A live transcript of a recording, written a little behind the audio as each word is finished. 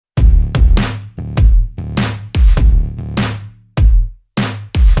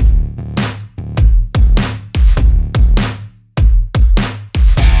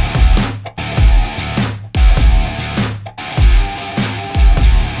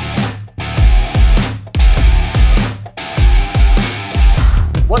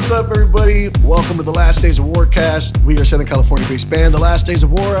up, everybody? Welcome to the Last Days of Warcast. We are a Southern California-based band, the Last Days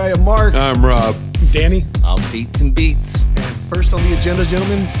of War. I am Mark. I'm Rob. Danny. I'm Beats and Beats. And first on the agenda,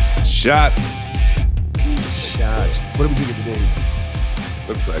 gentlemen, Shots. shots. What did we drink today?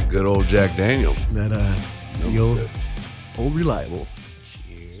 Looks like good old Jack Daniels. That the old reliable.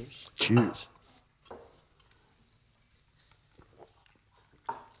 Cheers.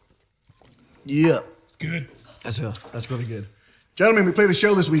 Yeah, Good. that's really good. Gentlemen, we played the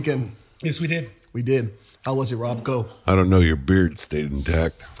show this weekend. Yes, we did. We did. How was it, Rob? Go. I don't know, your beard stayed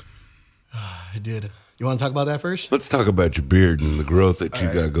intact. It did. You want to talk about that first? Let's talk about your beard and the growth that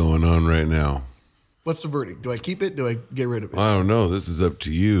you got going on right now. What's the verdict? Do I keep it? Do I get rid of it? I don't know. This is up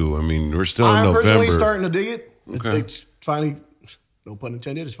to you. I mean, we're still in I'm November. personally starting to dig it. Okay. It's finally, no pun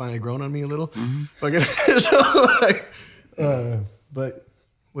intended, it's finally grown on me a little. But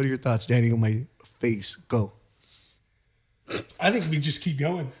what are your thoughts, Danny, on my face? Go. I think we just keep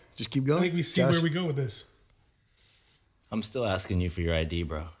going. Just keep going. I think we see Josh? where we go with this. I'm still asking you for your ID,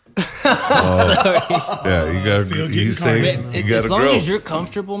 bro. Yeah, you got Still to. getting He's saying Man, you got as to long grow. as you're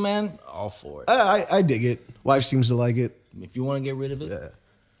comfortable, man, all for it. I dig it. Wife seems to like it. If you want to get rid of it,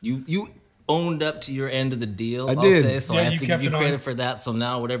 Yeah. you owned up to your end of the deal. I I'll did. say, so Yeah, I have you to kept give you it on. credit for that. So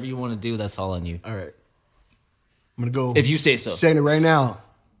now, whatever you want to do, that's all on you. All right. I'm going to go. If you say so. Saying it right now.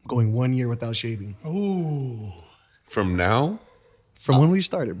 I'm going 1 year without shaving. Ooh. From now? From when we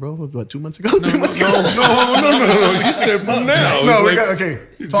started, bro. What, 2 months ago? No. You said from now. No, It's we like, got, okay.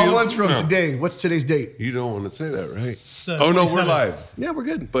 12 deals months from now. today. What's today's date? You don't want to say that, right? the Oh, no, we're 27th. live. Yeah, we're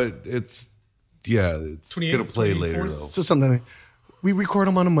good. But it's going 28th, to play 24th. later, though. So something, we record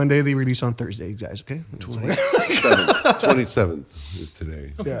them on a Monday. They release on Thursday, guys, okay? 27th is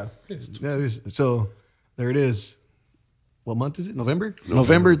today. Yeah. Yeah, it is. So there it is. What month is it? November?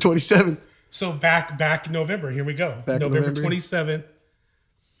 November 27th. So back in November. Here we go. Back in November November. 27th.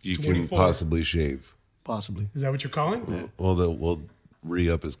 You can 24. possibly shave. Possibly. Is that what you're calling? Well, we'll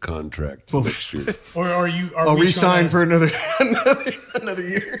re-up his contract next year. Or are you? I'll re-sign for another year.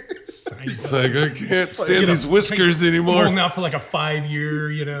 It's like, I can't stand these whiskers anymore. Holding out for like a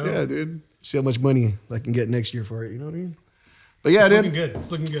 5-year. You know. Yeah, dude. See how much money I can get next year for it. You know what I mean? But yeah, It's looking dude. good.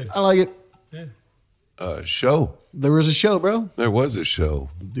 It's looking good. I like it. Yeah. Show. There was a show, bro. There was a show.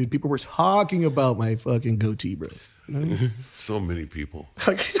 Dude, people were talking about my fucking goatee, bro. You know what I mean? So many people.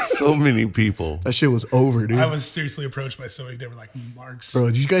 So many people. That shit was over, dude. I was seriously approached by somebody. They were like, "Mark's." Bro,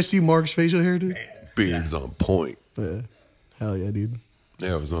 did you guys see Mark's facial hair, dude? Beard's on point. Yeah. Hell yeah, dude.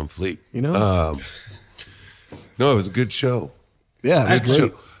 Yeah, it was on fleek. You know? No, it was a good show. Yeah, it was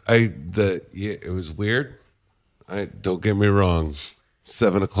great. It was weird. Don't get me wrong.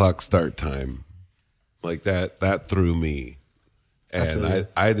 7 o'clock start time. Like that threw me. And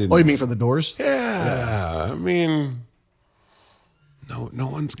I didn't. Oh, you mean for the doors? Yeah. I mean, no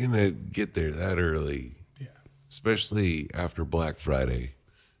one's gonna get there that early. Yeah. Especially after Black Friday,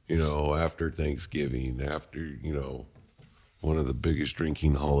 after Thanksgiving, after, one of the biggest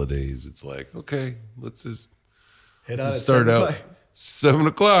drinking holidays. It's like, okay, let's just Head out at start 7 out o'clock. 7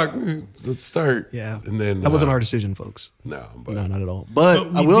 o'clock. Let's start. Yeah. And then That wasn't our decision, folks. No, but No, not at all.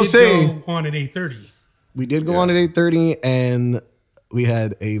 But we I will did say, go on at 8:30. we did go on at 8:30, and we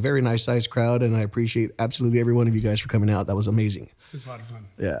had a very nice sized crowd, and I appreciate absolutely every one of you guys for coming out. That was amazing. It was a lot of fun.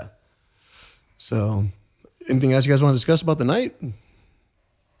 Yeah. So, anything else you guys want to discuss about the night?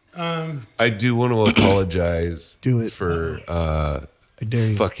 I do want to apologize Do it. for I dare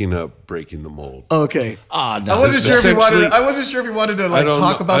you. fucking up breaking the mold. Okay. Ah, no. I wasn't sure if he wanted. Essentially- I wasn't sure if he wanted to like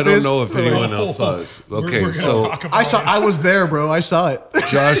talk about I this. don't know if but, like, anyone else saw this. Okay, we're gonna so talk about I saw. it. I was there, bro. I saw it.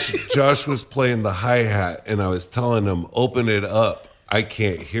 Josh was playing the hi-hat, and I was telling him, open it up. I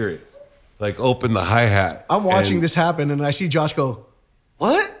can't hear it. Like, open the hi-hat. I'm watching And- this happen, and I see Josh go,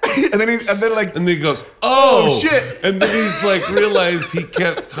 "What?" and then like, And then he goes, oh, shit. And then he's like, realized he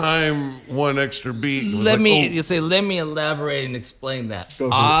kept time one extra beat. and was Let like, me oh. let me elaborate and explain that. Go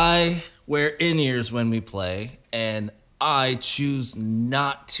for it. I wear in-ears when we play, and I choose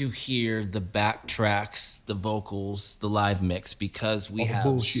not to hear the backtracks, the vocals, the live mix, because we have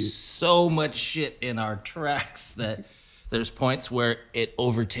bullshit. so much shit in our tracks that there's points where it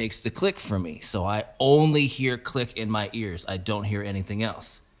overtakes the click for me. So I only hear click in my ears. I don't hear anything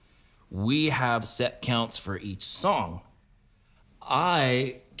else. We have set counts for each song.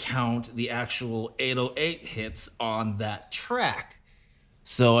 I count the actual 808 hits on that track.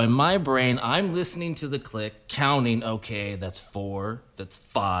 So in my brain, I'm listening to the click, counting, okay, that's 4, that's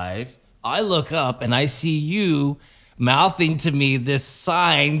 5. I look up and I see you mouthing to me this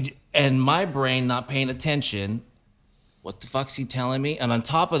sign, and my brain not paying attention what the fuck's he telling me? And on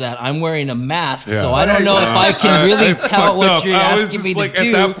top of that, I'm wearing a mask, Yeah. so I don't know if I can really tell what up. you're I was asking just me like, to do.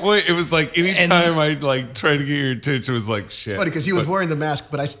 at that point, it was like anytime I'd like try to get your attention, it was like shit. It's funny because he was wearing the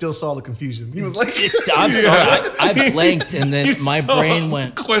mask, but I still saw the confusion. He was like, I'm sorry, I blanked, and then You my saw brain a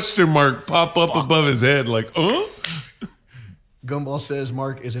went. question mark pop up above his head, like, Gumball says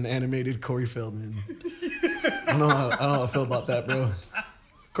Mark is an animated Corey Feldman. I don't know how I feel about that, bro.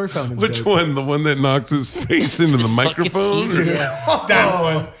 Corey Feldman's Which dope. one? The one that knocks his face into the Fucking microphone? teaser. Yeah,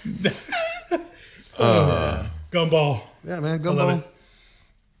 that one. Gumball. Yeah, man, I love Gumball.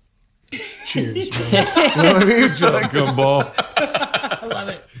 it. Cheers, man. You know what I mean? It's like- Gumball. I love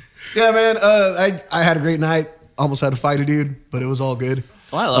it. yeah, man. I had a great night. Almost had to fight a dude, but it was all good.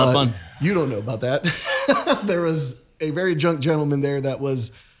 Oh, I had a lot of fun. You don't know about that. There was a very drunk gentleman there that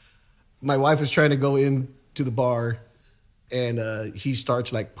was. My wife was trying to go into the bar, and he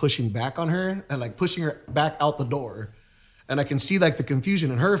starts like pushing back on her and like pushing her back out the door, and I can see like the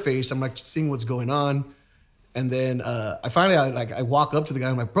confusion in her face. I'm like seeing what's going on, and then I walk up to the guy.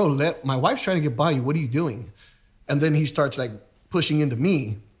 I'm like, bro, my wife's trying to get by you. What are you doing? And then he starts like pushing into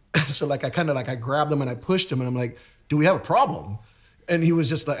me. So like I grabbed him and I pushed him, and I'm like, do we have a problem? And he was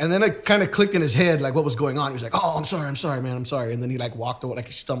just like, and then it kind of clicked in his head like what was going on. He was like, oh, I'm sorry, man, I'm sorry. And then he like walked away, like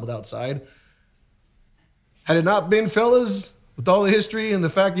he stumbled outside. Had it not been, fellas, with all the history and the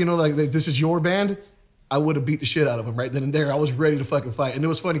fact, like this is your band, I would have beat the shit out of him right then and there. I was ready to fucking fight. And it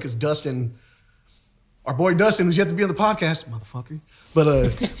was funny because Dustin, our boy Dustin, who's yet to be on the podcast, motherfucker, but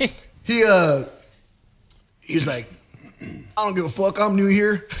he's like, I don't give a fuck. I'm new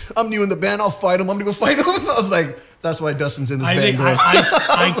here. I'm new in the band. I'll fight him. I'm gonna go fight him. I was like, that's why Dustin's in this I band, think bro.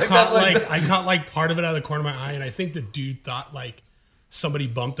 I caught like part of it out of the corner of my eye, and I think the dude thought like somebody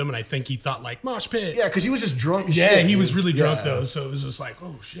bumped him, and I think he thought like mosh pit. Yeah, because he was just drunk as Yeah, shit. he dude. was really drunk Yeah. though, so it was just like,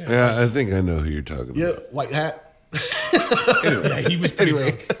 oh shit. Yeah, I think I know who you're talking Yeah, about. white hat. Yeah, he was pretty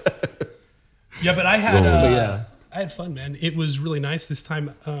Anyway. drunk. Yeah, but I had yeah. I had fun, man. It was really nice this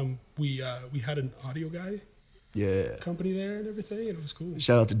time. We had an audio guy Yeah. company there and everything, and it was cool.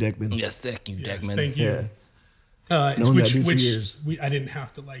 Shout out to Deckman. Yes, thank you, Yes, Deckman. thank you. Yeah. Which Known that dude for years. I didn't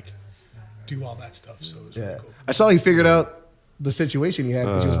have to like do all that stuff, so it was Yeah. really cool. I saw he figured out the situation he had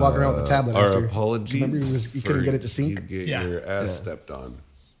because he was walking around with the tablet Our after. apologies. Remember he couldn't for get it to sync? You get Yeah. your ass stepped on.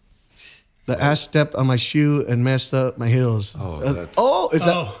 The ass stepped on my shoe and messed up my heels. Oh, that's- is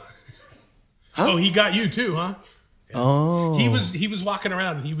that? Oh, he got you too, huh? Oh. He was walking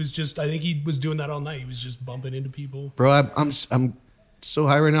around and he was just, I think he was doing that all night. He was just bumping into people. Bro, I'm so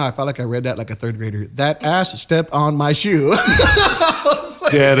high right now. I felt like I read that like a third grader. That ass stepped on my shoe.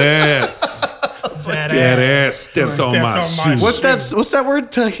 Dead ass. Dead ass stepped on my shoe. What's that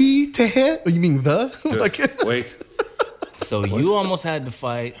word? Tehe? Oh, you mean the? Like- Wait. So you almost had to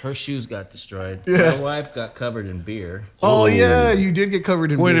fight. Her shoes got destroyed. Yeah. Her wife got covered in beer. Oh yeah, you did get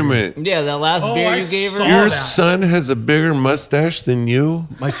covered in Wait a beer. minute. Yeah, that last Oh, beer I you gave her. saw Your that. son has a bigger mustache than you?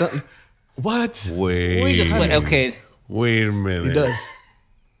 My son. What? Wait. We just went, okay. Wait a minute. He does.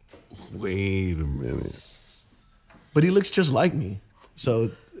 Wait a minute. But he looks just like me.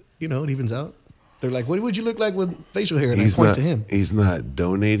 So, it evens out. They're like, what would you look like with facial hair? And I point to him. He's not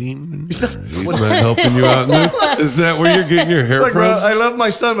donating. He's not helping you out in this. Is that where you're getting your hair Like, from? bro, I love my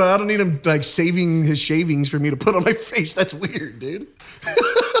son, but I don't need him like saving his shavings for me to put on my face. That's weird, dude.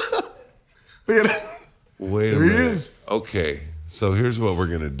 But, Wait a There he minute. is. Okay, so here's what we're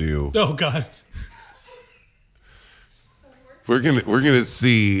gonna do. Oh God. We're gonna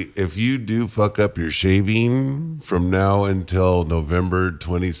see if you do fuck up your shaving from now until November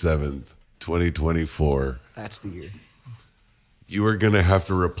 27th, 2024. that's the year. You are gonna have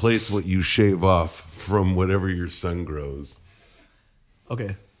to replace what you shave off from whatever your son grows.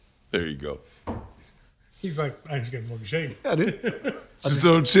 Okay. There you go. He's like, I just got to fucking shave. Yeah, dude. Just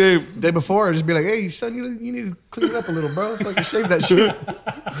don't shave. Day before, I'd just be like, hey, son, you need to clean it up a little, bro. So I can shave that shit.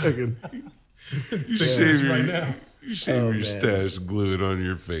 Fucking- You shave your, right now. you shave your man. stash, glue it on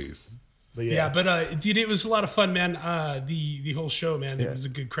your face. But Yeah, but dude, it was a lot of fun, man. The whole show, man. It Yeah. was a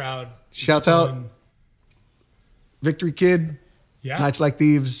good crowd. It was Shouts out. fun. Victory Kid, Yeah. Nights Like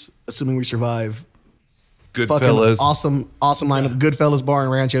Thieves, assuming we survive. Good Fucking fellas. awesome lineup. Goodfellas Bar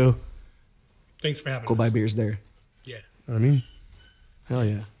and Rancho. Thanks for having Go us. buy beers there. Yeah. You know what I mean? Hell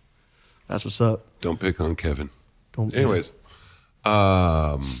yeah. That's what's up. Don't pick on Kevin. Don't. Anyways,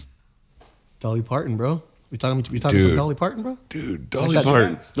 Dolly Parton, bro. We talking some Dude. Dolly Parton, bro? dude, Dolly that-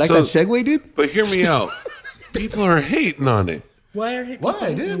 Parton. Like So- that segue, dude? But hear me out. People are hating on it. Why,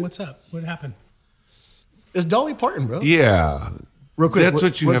 dude? What's up? What happened? It's Dolly Parton, bro. Yeah. Real quick. That's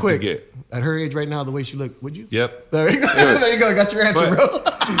what you real have to quick. get. At her age right now, the way she looked, would you? Yep. There you go. There you go. Got your answer, But-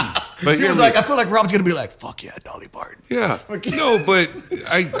 bro. But he was like, I feel like Rob's gonna be like, fuck yeah, Dolly Parton. Yeah. No, but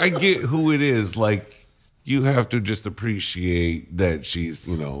I get who it is. Like, you have to just appreciate that she's,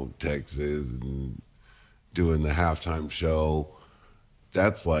 Texas and doing the halftime show.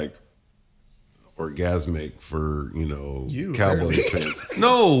 That's like orgasmic for, Cowboys fans.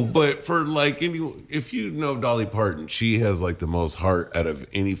 No, but for like if you know Dolly Parton, she has like the most heart out of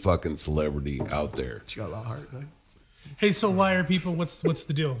any fucking celebrity out there. She got a lot of heart, right? Hey, so why are people? What's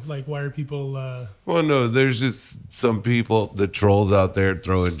the deal? Like, why are people? Well, no, there's just some people, the trolls out there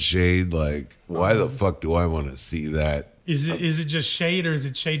throwing shade. Like, why the fuck do I want to see that? Is it just shade, or is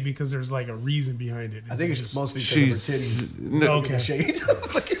it shade because there's like a reason behind it? I think it's mostly she's okay. Shade.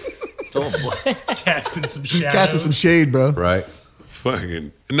 Oh boy. Casting some shadows. Casting some shade, bro. Right.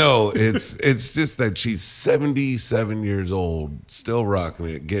 Fucking no, it's just that she's 77 years old, still rocking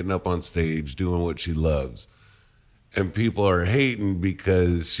it, getting up on stage, doing what she loves. And people are hating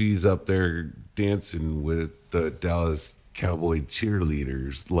because she's up there dancing with the Dallas Cowboy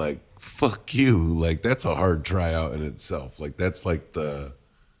cheerleaders. Like, fuck you. Like, that's a hard tryout in itself. Like, that's like the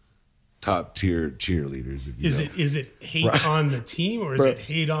top tier cheerleaders. Is it hate on the team, or is it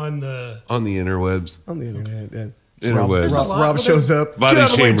hate on the interwebs? On the internet, yeah. Interwebs. Rob shows up. Body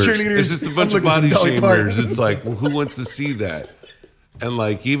shamers. Cheerleaders. It's just a bunch of body shamers. It's like, well, who wants to see that? And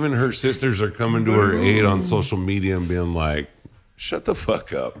like, even her sisters are coming to her aid on social media and being like, shut the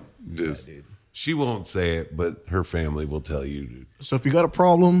fuck up. Just, she won't say it, but her family will tell you. Dude. So if you got a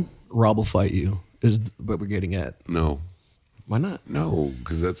problem, Rob will fight you, is what we're getting at. No. Why not? No,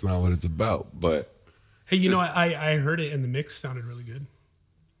 because that's not what it's about. But hey, I heard it and the mix sounded really good.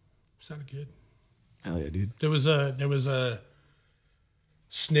 Sounded good. Hell yeah, dude. There was a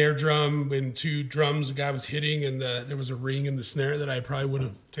snare drum and two drums a guy was hitting, and there was a ring in the snare that I probably would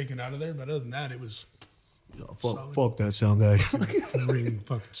have taken out of there. But other than that, it was fuck that sound guy. ring,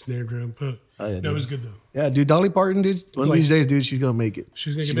 fucking snare drum. It was good though. Yeah, dude. Dolly Parton, dude. One of these days, dude, she's gonna make it.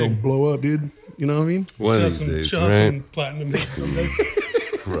 She's gonna blow up, dude. You know what I mean? One of these days, she'll have some platinum hits someday.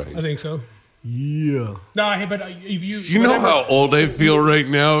 Right. I think so. Yeah. No, hey, but if you know how old I feel right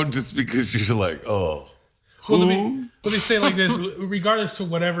now, just because you're like, oh. Well, let me say it like this: regardless to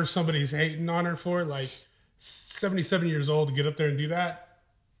whatever somebody's hating on her for, like 77 years old to get up there and do that,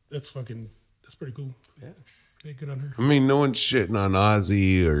 that's pretty cool. Yeah, good on her. I mean, no one's shitting on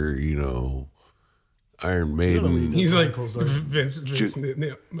Ozzy or Iron Maiden. He's like Vince. Well, that's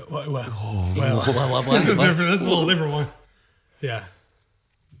a little different one. Yeah.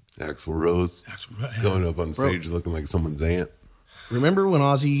 Axl Rose going up on stage looking like someone's aunt. Remember when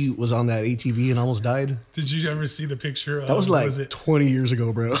Ozzy was on that ATV and almost died? Did you ever see the picture? That was like 20 years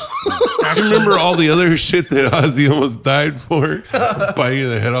ago, bro. I remember all the other shit that Ozzy almost died for. Biting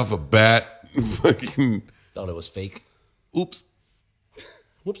the head off a bat. Fucking Thought it was fake. Oops.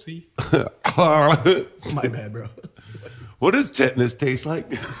 Whoopsie. My bad, bro. What does tetanus taste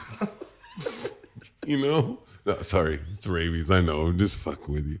like? No, sorry. It's rabies. I know. I'm just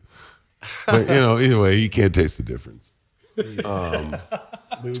fucking with you. But, either way, you can't taste the difference. What's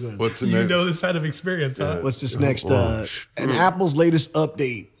the next? You know this out of experience, huh? What's this next? And Apple's latest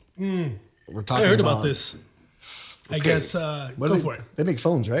update. We're talking. I heard about this. Okay. I guess go for it. They make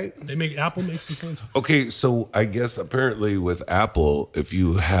phones, right? Apple makes some phones. Okay, so I guess apparently with Apple, if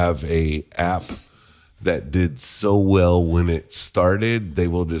you have a app that did so well when it started, they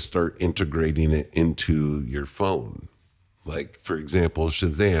will just start integrating it into your phone. Like, for example,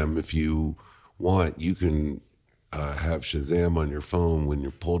 Shazam. If you want, you can have Shazam on your phone when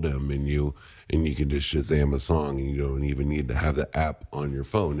you pull them, and you can just Shazam a song, and you don't even need to have the app on your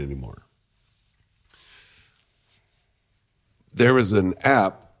phone anymore. There was an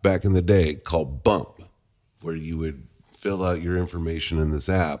app back in the day called Bump, where you would fill out your information in this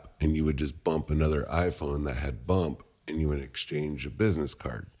app, and you would just bump another iPhone that had Bump, and you would exchange a business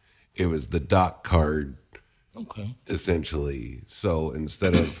card. It was the dot card, essentially. So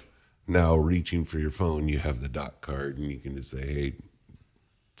instead of now reaching for your phone, you have the dot card, and you can just say, hey,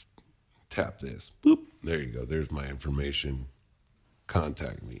 tap this. Boop. There you go. There's my information.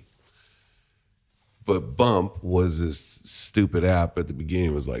 Contact me. But Bump was this stupid app at the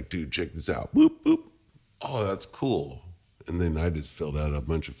beginning. It was like, dude, check this out. Boop, boop. Oh, that's cool. And then I just filled out a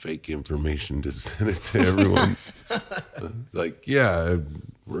bunch of fake information to send it to everyone. Like, yeah, I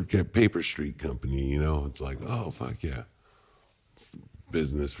work at Paper Street Company, It's like, oh, fuck yeah. It's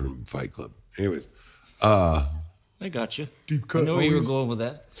business from Fight Club. Anyways. I got you. Deep cut. I know where you were going with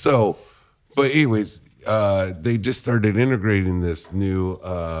that. So, but anyways, they just started integrating this new...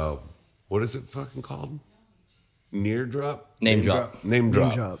 what is it fucking called? Near drop? Name drop. Name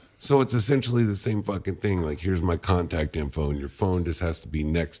drop. drop. So it's essentially the same fucking thing. Like, here's my contact info, and your phone just has to be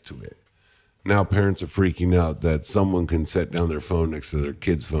next to it. Now parents are freaking out that someone can set down their phone next to their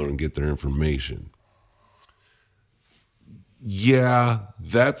kid's phone and get their information. Yeah,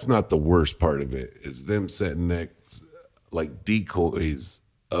 that's not the worst part of it. Is them setting next, like decoys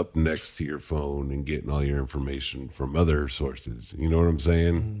up next to your phone and getting all your information from other sources. You know what I'm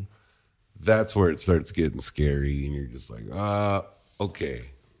saying? Mm. That's where it starts getting scary, and you're just like, okay.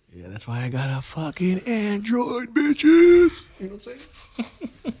 Yeah, that's why I got a fucking Android, bitches. You know what I'm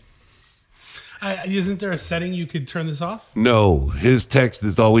saying? Isn't there a setting you could turn this off? No, his text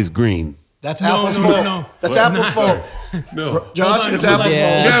is always green. That's Apple's fault. No. That's Apple's fault. No. Josh, it's Apple's fault.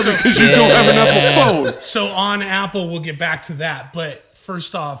 Yeah, because you don't have an Apple phone. So on Apple, we'll get back to that. But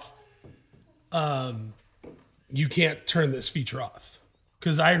first off, you can't turn this feature off.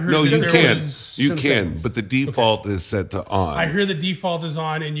 Because I heard no, that you there can. was... You can, but the default is set to on. I hear the default is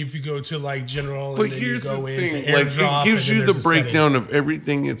on, and if you go to like general, But and then here's you go the into thing, like AirDrop, it gives and you then the there's a setting. breakdown of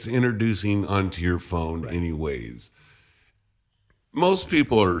everything it's introducing onto your phone anyways. Most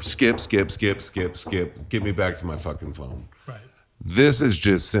people are skip. Get me back to my fucking phone. Right. This is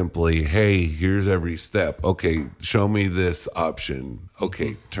just simply, hey, here's every step. Okay, show me this option.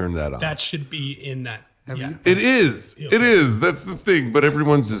 Okay, turn that on. That should be in that. Yeah. It is. Okay. It is. That's the thing. But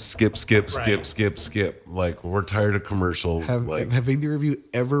everyone's just skip. Right. Skip. Like, we're tired of commercials. Have either of you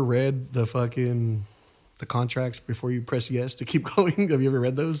ever read the contracts before you press yes to keep going? Have you ever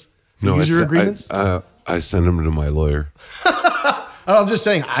read those? No, user agreements? I send them to my lawyer. I'm just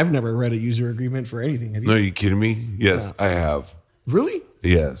saying, I've never read a user agreement for anything. Have you? No, are you kidding me? Yes, I have. Really?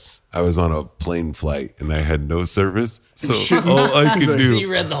 Yes. I was on a plane flight and I had no service. So all I could So do.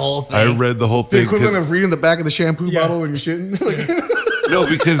 you read the whole thing. I read the whole The thing. equivalent of reading the back of the shampoo Yeah. bottle when you're shitting. No,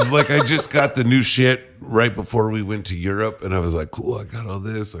 because like I just got the new shit right before we went to Europe, and I was like, cool, I got all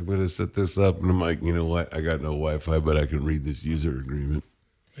this. I'm gonna set this up, and I'm like, you know what? I got no Wi-Fi, but I can read this user agreement.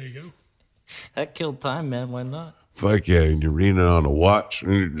 There you go. That killed time, man. Why not? Fuck yeah, and you're reading it on a watch,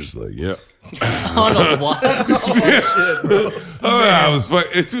 and you're just like, yeah. On a watch. I was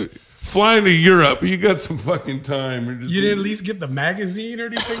flying to Europe. You got some fucking time. You're just You didn't at least get the magazine or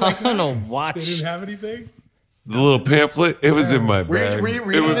anything like that? On a They watch. didn't have anything? the little pamphlet. It was in my Were you- bag. were you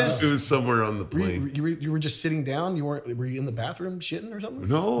reading it was, this? It was somewhere on the plane. You were just sitting down. Were you in the bathroom shitting or something?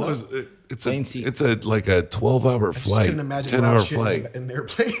 No, it's Plane seat. like a 12-hour I just flight, couldn't imagine 10-hour Rob shitting flight. in an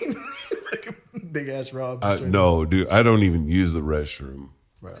airplane. Like a big ass Rob. No, dude, I don't even use the restroom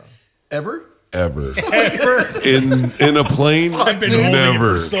Bro. Ever? ever. in a plane. I've been holding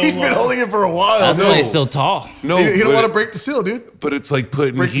Never. it for so He's been long. holding it for a while. That's No. why he's so tall. No, He don't but- want to break the seal, dude. But it's like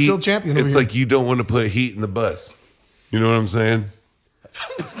putting Break the heat. seal champion over It's here. like you don't want to put heat in the bus. You know what I'm saying?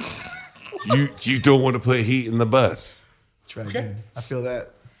 you don't want to put heat in the bus. That's right, dude. I feel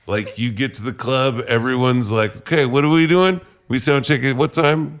that. Like you get to the club, everyone's like, "Okay, what are we doing? We sound check it. What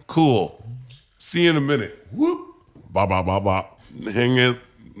time? Cool. See you in a minute." Whoop. Ba ba ba ba. Hang it.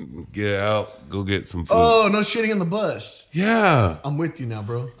 Get out. Go get some food. Oh, no shitting in the bus. Yeah. I'm with you now,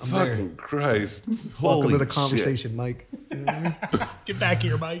 bro. I'm there. Fucking Christ. Welcome Holy to the shit. conversation, Mike. Get back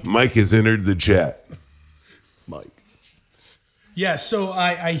here, Mike. Mike has entered the chat. Mike. Yeah, so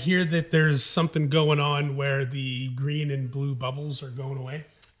I hear that there's something going on where the green and blue bubbles are going away.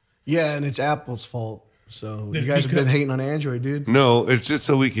 Yeah, and it's Apple's fault. So Did you guys have because- been hating on Android, dude. No, it's just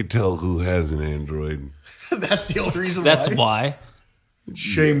so we could tell who has an Android. That's the only reason That's why. why.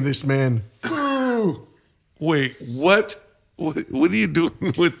 Shame this man. Wait, what? What are you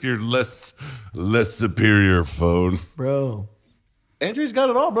doing with your less superior phone? Bro. Android's got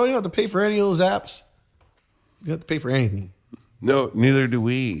it all, bro. You don't have to pay for any of those apps. You don't have to pay for anything. No, neither do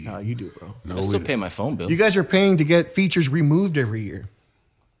we. No, you do, bro. No, I we still don't. pay my phone bill. You guys are paying to get features removed every year.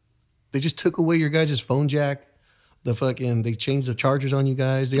 They just took away your guys' phone jack. They changed the chargers on you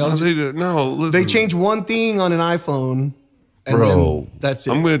guys. No, they don't. No, listen. They changed one thing on an iPhone. And Bro, then that's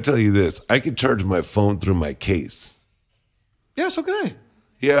it. I'm going to tell you this. I could charge my phone through my case. Yeah, so can I.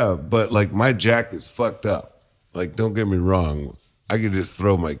 Yeah, but like my jack is fucked up. Like, don't get me wrong. I could just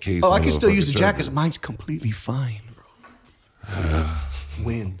throw my case. Oh, on I can still use the jack charger. because mine's completely fine, bro.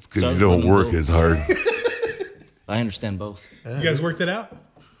 Win. Because Sorry you don't for work the- as hard. I understand both. You guys worked it out?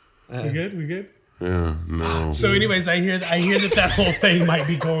 We good? We good? Yeah, no. So, anyways, I hear that whole thing might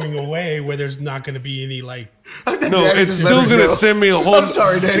be going away, where there's not going to be any like. No, Daddy it's just let still us going to go. send me a whole I'm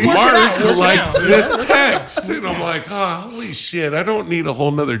sorry, Daddy. Work it Mark out, work it like out. this text. And I'm like, oh, holy shit. I don't need a whole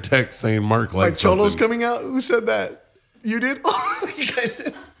nother text saying Mark Like likes Cholo's something. coming out? Who said that? You did? You guys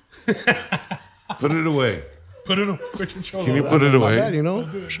did? Put it away. Put your cholo. Can you put it My away? bad, you know?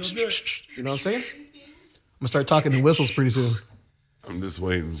 Don't do it. You know what I'm saying? gonna start talking in whistles pretty soon. I'm just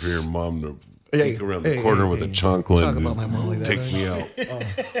waiting for your mom to Hey, peek around the corner with a chonkle Talk and about just my mom like that, take right? me out.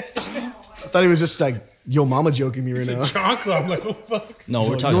 I thought he was just like, yo, mama joking me right now. Chocolate. I'm like, oh fuck. No,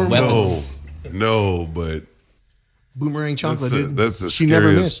 we're So talking you're- weapons. No, but Boomerang chocolate, that's the, dude. that's the She never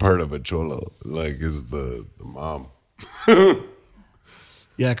scariest missed. part of a cholo. Like, is the mom.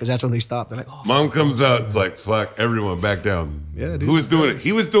 Yeah, because that's when they stopped. They're like, oh, Mom comes out, it's like, fuck, everyone back down. Yeah, dude. Who was doing it?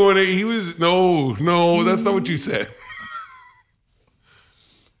 He was doing it. He was, no, that's not what you said.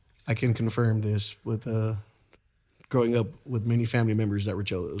 I can confirm this with growing up with many family members that were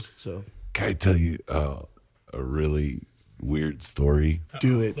cholos. So Can I tell you a really weird story?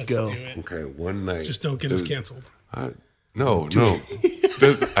 do it, Let's go. do it. Okay, one night. Just don't get us canceled. No.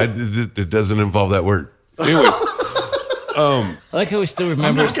 It doesn't involve that word. Anyways, I like how he still I'm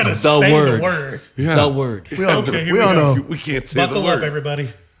remembers not gonna the say word. the word. yeah. The word. We all, Okay, here we we all go. know. We can't say Buckle the up, word. everybody.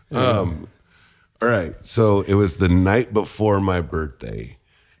 All right. So it was the night before my birthday,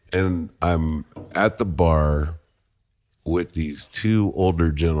 and I'm at the bar with these two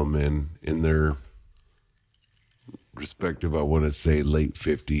older gentlemen in their respective, I want to say, late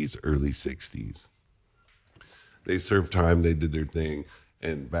 50s, early 60s. They served time, they did their thing.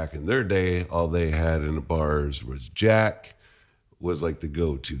 And back in their day, all they had in the bars was Jack, was like the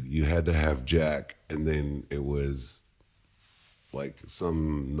go-to. You had to have Jack, and then it was like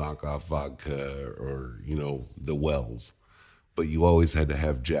some knockoff vodka or, the Wells. But you always had to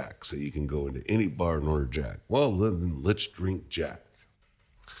have Jack, so you can go into any bar and order Jack. Well, then let's drink Jack.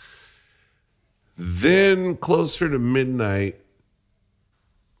 Then closer to midnight,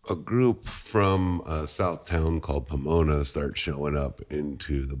 a group from a south town called Pomona starts showing up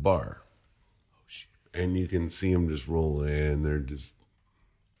into the bar. And you can see them just roll in.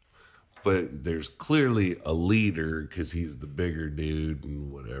 But there's clearly a leader because he's the bigger dude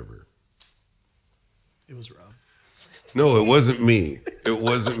and whatever. It was Rob. No, it wasn't me. It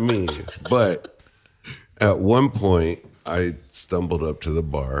wasn't me. But at one point, I stumbled up to the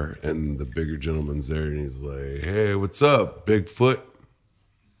bar, and the bigger gentleman's there, and he's like, "Hey, what's up, Bigfoot?"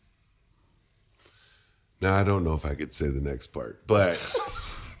 Now, I don't know if I could say the next part, but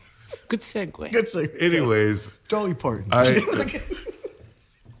Good segue. Good say. anyways, Dolly Parton.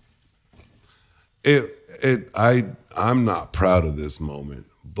 I'm not proud of this moment,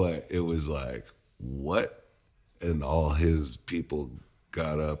 but it was like, what? And all his people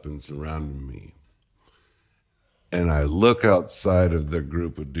got up and surrounded me. And I look outside of the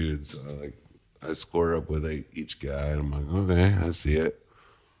group of dudes. I square up with each guy, and I'm like, okay, I see it.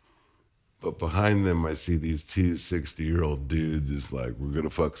 But behind them, I see these two 60-year-old dudes. It's like, we're going to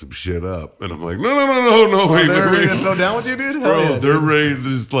fuck some shit up. And I'm like, no, wait. They're ready to throw down with you, dude? Hell Bro, yeah, they're dude. ready to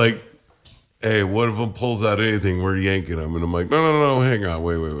just like, hey, one of them pulls out anything, we're yanking them. And I'm like, no, hang on,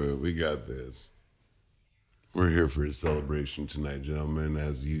 wait, we got this. We're here for a celebration tonight, gentlemen.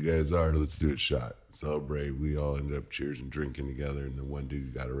 As you guys are, let's do a shot. Celebrate. We all ended up cheers and drinking together, and then one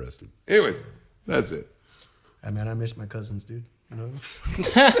dude got arrested. Anyways, that's it. Hey, man, I miss my cousins, dude.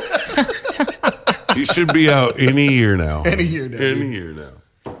 You should be out any year now. Any year now, Any dude. year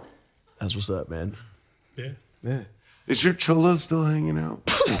now. That's what's up, man. Yeah. Yeah. Is your cholo still hanging out?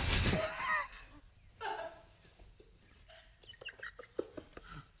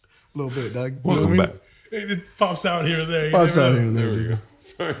 A little bit, dog. Welcome back. It pops out here or there. You Pops never out know. here and there. There we dude. go.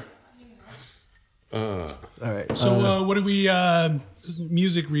 Sorry. All right. So what do we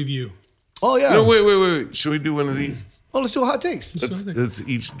music review? Oh, yeah. No, wait. Should we do one of these? Oh, let's do a hot takes. Let's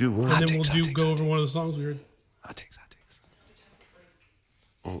each do one. And then we'll go over one of the songs we heard. Hot takes, hot takes.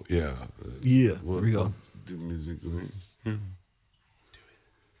 Oh, yeah. Yeah, here we go. Do music.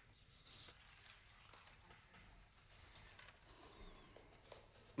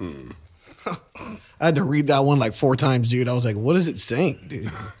 I had to read that one like 4 times, dude. I was like, what is it saying,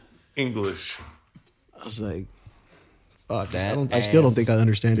 dude? English. I was like, fuck, That I still don't ass. think I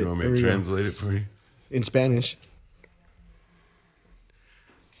understand Do it. you want me There to we go. translate it for you? In Spanish.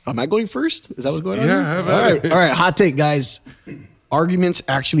 Am I going first? Is that what's going on? Yeah, here? have all at right. it. All right, hot take, guys. Arguments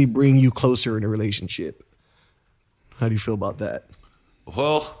actually bring you closer in a relationship. How do you feel about that?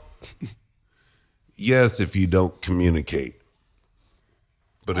 Well, yes, if you don't communicate.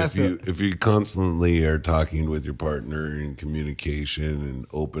 But I if you constantly are talking with your partner in communication and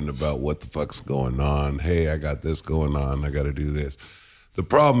open about what the fuck's going on, hey, I got this going on, I got to do this. The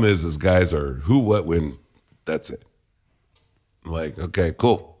problem is guys are who, what, when. That's it. Like, okay,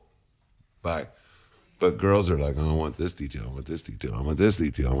 cool, bye. But girls are like, oh, I want this detail, I want this detail, I want this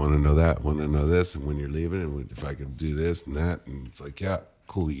detail, I want to know that, I want to know this, and when you're leaving, and if I can do this and that, and it's like, yeah,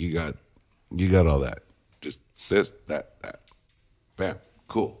 cool, you got all that, just this, that, bam,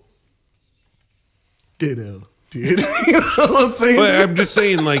 cool. Ditto, dude. You know what I'm saying? But I'm just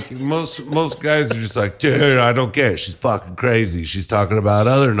saying, like, most guys are just like, dude, I don't care. She's fucking crazy. She's talking about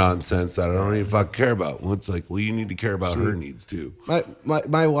other nonsense that I don't even fucking care about. Well, it's like, well, you need to care about her needs too.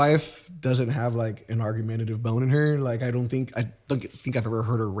 My wife doesn't have like an argumentative bone in her. Like I don't think I've ever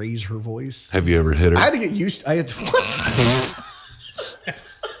heard her raise her voice. Have you ever hit her? I had to get used. What?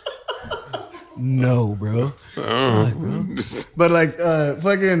 No, bro. Fuck, bro. But like,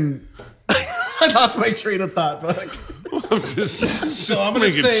 fucking, I lost my train of thought. But like, I'm just So I'm gonna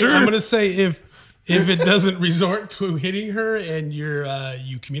making say, sure. I'm gonna say if it doesn't resort to hitting her and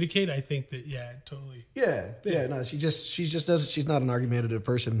you communicate, I think that totally. yeah, no, she just doesn't. She's not an argumentative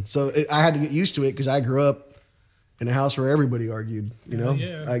person. So I had to get used to it because I grew up in a house where everybody argued. You know,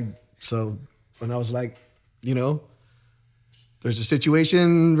 so when I was like, you know, there's a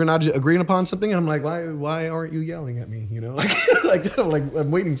situation we're not agreeing upon something, and I'm like, why aren't you yelling at me? You know, like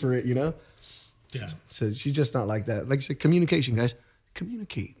I'm waiting for it. You know. Yeah. So she's just not like that. Like I said, communication, guys.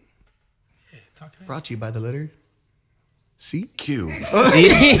 Communicate. Yeah, talking Brought to you by the letter C. Q.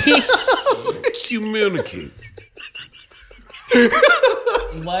 Communicate.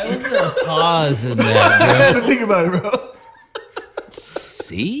 Why was there a pause in I that, had to think about it, bro. bro?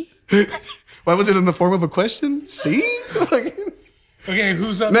 See? Why was it in the form of a question? C? Okay,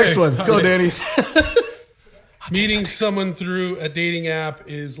 who's up Next next? one. Go, Danny. Meeting someone through a dating app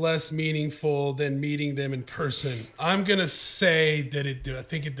is less meaningful than meeting them in person. I'm gonna say that I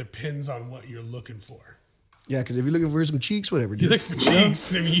think it depends on what you're looking for. Yeah, because if you're looking for some cheeks, whatever. You look for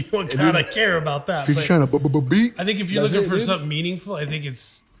cheeks. I mean, you don't gotta care about that. If you're trying to beat, I think if you're that's looking it, for dude. something meaningful, I think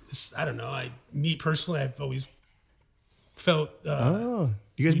it's I don't know. Me personally, I've always felt you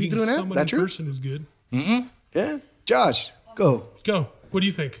guys meet meeting through an app? someone That in true? person is good. Yeah. Josh, go. Go. What do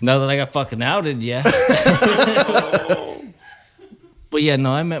you think? Now that I got fucking outed, yeah. But yeah,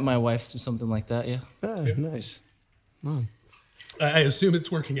 no, I met my wife through something like that, yeah. Ah, nice. I assume it's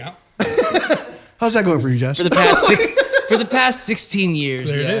working out. How's that going for you, Josh? For the past 16 years,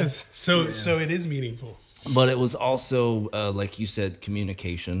 There yeah. it is. So it is meaningful. But it was also, like you said,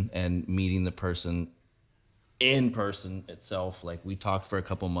 communication and meeting the person in person itself. Like we talked for a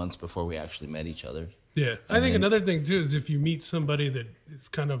couple months before we actually met each other. Yeah. I think another thing too is if you meet somebody that is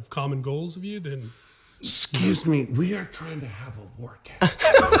kind of common goals of you, then Excuse me, we are trying to have a workout.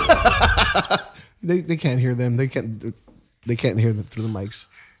 They can't hear them. They can't hear them through the mics.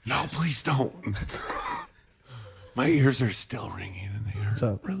 No, please don't. My ears are still ringing and they are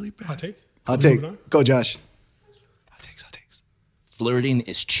So really bad. hot take. I'll Moving on. take. Go, Josh. Hot takes. Flirting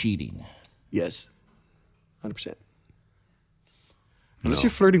is cheating. Yes. 100%. Unless you're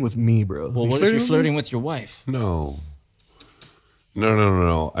flirting with me, bro. Well, You what if you're with me? flirting with your wife? No. I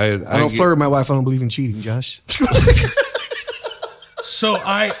I don't flirt with my wife. I don't believe in cheating, Josh. So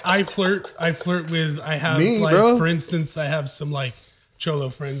I flirt with I have Me, like bro. for instance I have some like cholo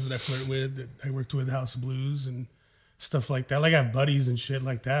friends that I flirt with that I worked with House of Blues and stuff like that. Like I have buddies and shit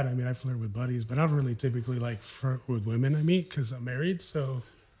like that. I mean I flirt with buddies, but I don't really typically like flirt with women I meet because I'm married. So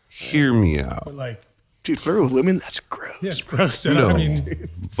Hear me out. but like Dude, flirt with women? That's gross. yeah, it's gross. dude. No, I mean, what the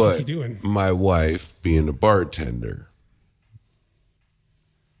fuck but you doing? my wife, being a bartender,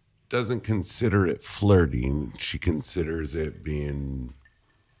 doesn't consider it flirting. She considers it being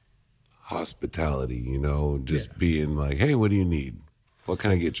hospitality, you know, just being like, hey, what do you need? What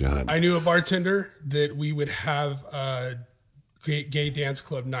can I get you, hon? I knew a bartender that we would have a gay dance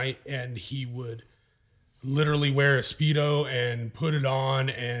club night, and he would literally wear a Speedo and put it on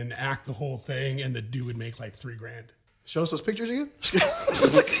and act the whole thing, and the dude would make like $3,000. Show us those pictures again.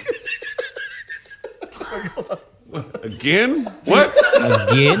 Again? What?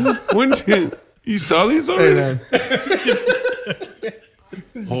 Again? When you saw these Hey, already? man.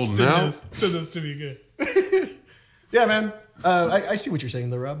 Holding out? So those to be good. Yeah, man. I see what you're saying,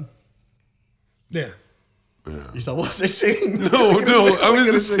 though, Rob. Yeah. You saw what was I saying? No, I was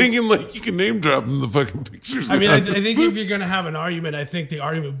just thinking like you can name drop them the fucking pictures. I mean, now. I think if you're gonna have an argument, I think the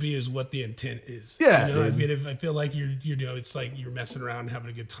argument would be is what the intent is. Yeah, you know, dude. if I feel like you're it's like you're messing around and having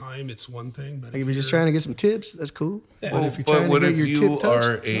a good time, it's one thing. But Like if you're just trying to get some tips, that's cool. Yeah. But if you're But trying what to if get your you tip touched,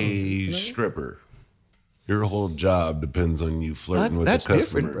 are a stripper? Your whole job depends on you flirting with that's the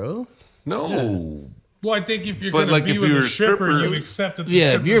customer. different, bro. No. well, I think if you're But, gonna like, be if with you're a a stripper, stripper- you accept that. The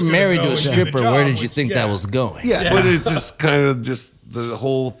Yeah, if you're stripper's gonna married go to a and do the stripper, job, where did you which- think that was going? Yeah. But it's just kind of just the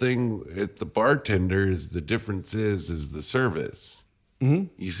whole thing at the bartender is the difference is the service.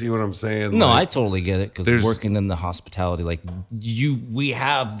 You see what I'm saying? No, I Like, totally get it because there's- working in the hospitality, like we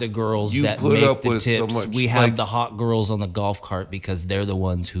have the girls You that put make up the with so tips. much, We have like- the hot girls on the golf cart because they're the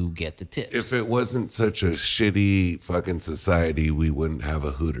ones who get the tips. if it wasn't such a shitty fucking society, we wouldn't have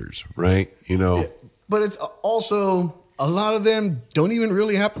a Hooters, right? You know? But it's also a lot of them don't even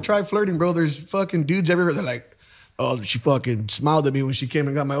really have to try flirting, bro. There's fucking dudes everywhere. They're like, oh, she fucking smiled at me when she came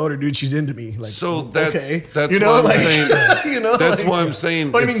and got my order, dude. She's into me. Like, So that's okay. that's You know, what I'm like, saying. you know, That's like, why I'm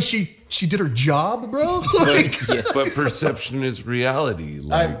saying. But I mean, it's- she did her job, bro. Like, but perception is reality.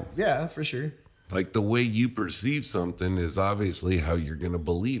 Like, yeah, for sure. like the way you perceive something is obviously how you're going to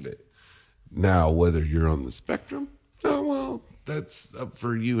believe it. Now, whether you're on the spectrum, oh, well, that's up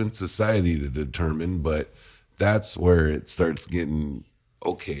for you and society to determine. But that's where it starts getting,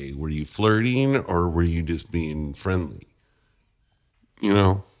 okay, were you flirting or were you just being friendly? You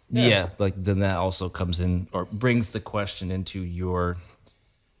know? Yeah, like then that also comes in or brings the question into your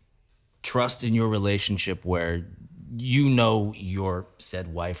trust in your relationship where you know your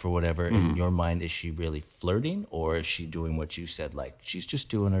said wife or whatever in your mind, is she really flirting or is she doing what you said, like she's just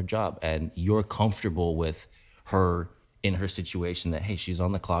doing her job and you're comfortable with her in her situation that, hey, she's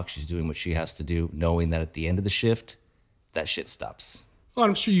on the clock, she's doing what she has to do, knowing that at the end of the shift that shit stops. Well,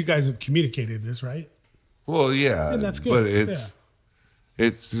 I'm sure you guys have communicated this, right? Well, yeah. And that's good. But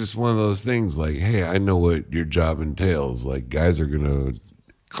it's just one of those things like, hey, I know what your job entails. Like, guys are going to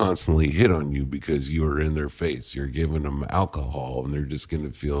constantly hit on you because you are in their face. You're giving them alcohol and they're just going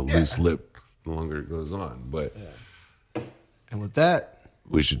to feel loose lipped the longer it goes on. But And with that,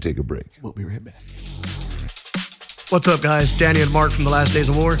 we should take a break. we'll be right back. What's up, guys? Danny and Mark from the Last Days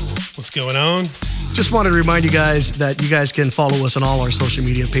of War. What's going on? Just wanted to remind you guys that you guys can follow us on all our social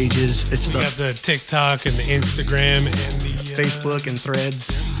media pages. It's We the got the TikTok and the Instagram and the Facebook and Threads.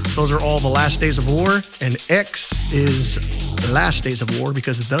 Those are all the Last Days of War, and X is the Last Days of War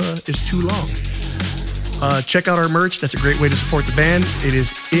because the is too long. Check out our merch. That's a great way to support the band. It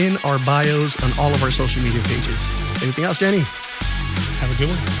is in our bios on all of our social media pages. Anything else, Danny? Have a good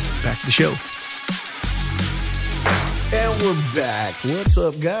one. Back to the show. And we're back. What's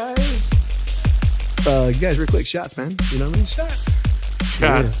up, guys? You guys, real quick, shots, man. You know what I mean? Shots.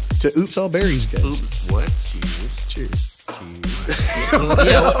 Shots. Yeah. To Oops All Berries, guys. Oops, what? Cheers. Cheers.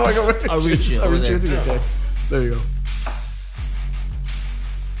 Yeah, Oh my God, I'll reach you I'll over reach you. there. Okay. There you go.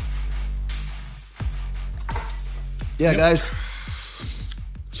 Yeah, guys.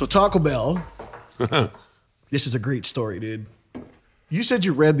 So Taco Bell. This is a great story, dude. You said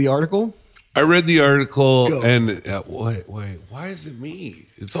you read the article. I read the article Go. and wait, why is it me?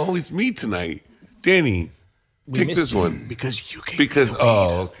 It's always me tonight. Danny, take missed this you. one. Because you came Because,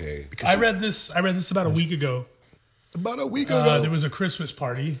 oh, okay. I read this about a week ago. about a week ago. There was a Christmas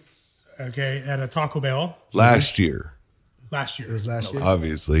party, okay, at a Taco Bell Last year, last year. It was last year.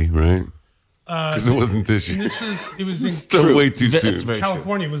 obviously, right? Because it wasn't this And year. it was in Still way too That's soon. very true.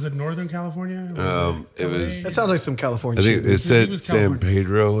 California. Was it Northern California? It was- That sounds like some California I think shit. it said was San California.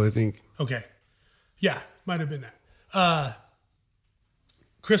 Pedro, I think. Okay. Yeah, might have been that.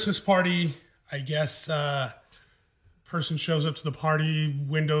 Christmas party, I guess. Person shows up to the party.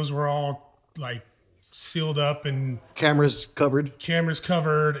 Windows were all like sealed up and Cameras covered. cameras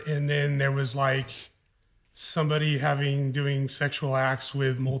covered. And then there was like somebody doing sexual acts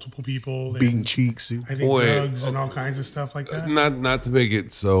with multiple people. Beating cheeks. Dude. I think Wait, drugs and all kinds of stuff like that. Not to make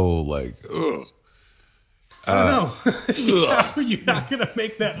it so like, ugh. I don't know. How are you not going to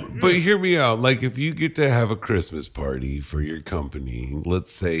make that? But hear me out. Like, if you get to have a Christmas party for your company,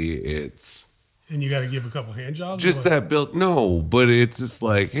 let's say it's And you got to give a couple hand jobs? just that built. No, but it's just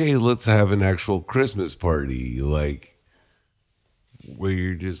like, hey, let's have an actual Christmas party. Like, where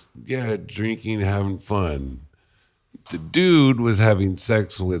you're just, drinking, having fun. The dude was having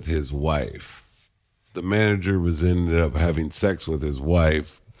sex with his wife. The manager ended up having sex with his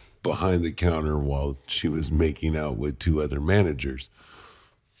wife behind the counter while she was making out with two other managers.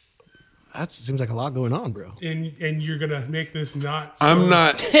 That seems like a lot going on, bro. And you're going to make this not so... I'm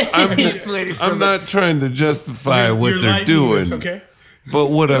not trying to justify what You're they're lightening doing. this, okay? But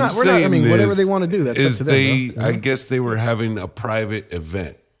what I'm we're not- saying I mean, is, whatever they wanna do, that's up is to them, they, bro. I guess they were having a private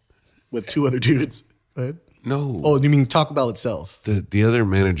event. With two other dudes. Right? No, Oh, you mean Taco Bell itself? the other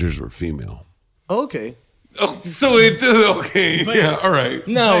managers were female. Oh, okay. Oh, so it okay, yeah, all right.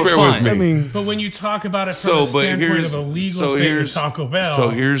 No, Bear fine. with I me. mean, But when you talk about it So, from the but standpoint here's of a legal so thing here's with Taco Bell, so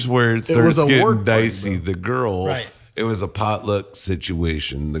here's where it was starts a getting work party, dicey. bro. The girl, Right. It was a potluck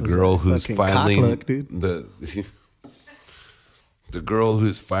situation. The girl a who's fucking filing cockluck, dude. the girl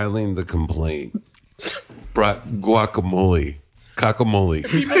who's filing the complaint brought guacamole. Cockamole.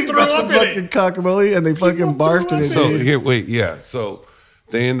 people they throw got some up in fucking it. guacamole and they fucking barfed in it. So dude. here, wait, yeah. So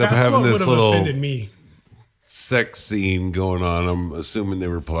they end up That's having what would this have little offended me. sex scene going on. I'm assuming they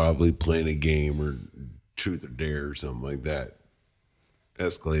were probably playing a game or truth or dare or something like that.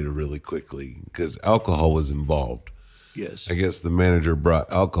 Escalated really quickly because alcohol was involved. Yes. I guess the manager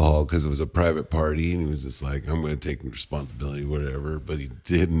brought alcohol because it was a private party, and he was just like, I'm going to take responsibility, whatever. But he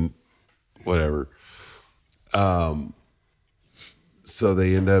didn't, whatever. So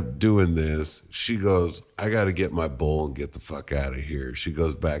they end up doing this. She goes, I got to get my bowl and get the fuck out of here. She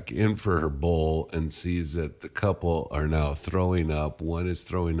goes back in for her bowl and sees that the couple are now throwing up. One is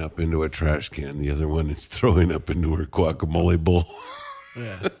throwing up into a trash can. The other one is throwing up into her guacamole bowl.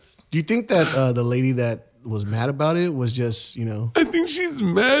 Yeah. Do you think that the lady that was mad about it was just, you know? I think she's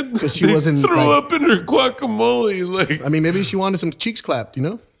mad because she wasn't throw like, up in her guacamole. Like, I mean, maybe she wanted some cheeks clapped, you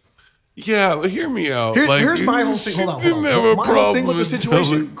know? yeah, but hear me out. Here's my whole thing. Hold on. My whole thing with the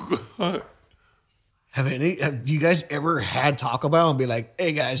situation. Have you guys ever had Taco Bell and be like,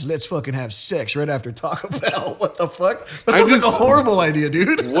 hey guys, let's fucking have sex right after Taco Bell? What the fuck? That sounds like a horrible idea,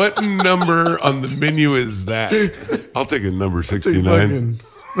 dude. What number on the menu is that? I'll take a number 69.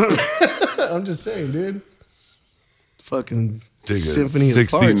 I'm just saying, dude. Fucking Take symphony a of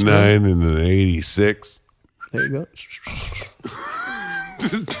farts, 69 and an 86. there you go.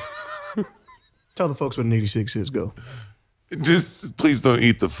 Tell the folks what an 86 is. Go. Just please don't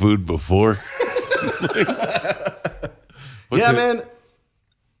eat the food before. Yeah, man.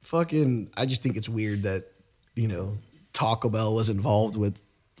 Fucking, I just think it's weird that, you know, Taco Bell was involved with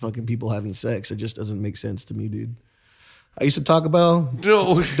fucking people having sex. It just doesn't make sense to me, dude. I used to Taco Bell.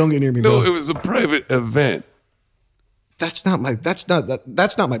 No, Don't get near me, no, bro. it was a private event. That's not my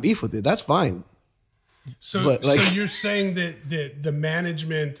beef with it. That's fine. So, But, like- so you're saying that the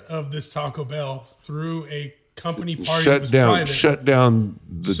management of this Taco Bell through a company party that was Shut private, down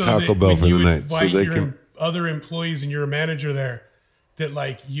the so Taco that Bell when for the you night, so invite they your can. other employees and you're a manager there, that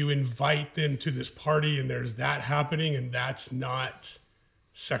like you invite them to this party and there's that happening, and that's not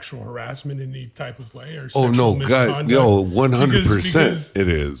sexual harassment in any type of way or Oh sexual no, misconduct. God, no, 100%. Because It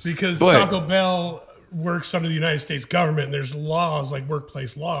is because But- Taco Bell works under the United States government, and there's laws like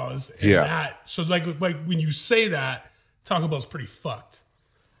workplace laws. And Yeah. that, so like when you say that, Taco Bell's pretty fucked.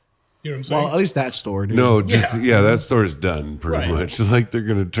 You know what I'm saying? Well, at least that store, dude. No, just Yeah. yeah, that store is done pretty Right. much. Like they're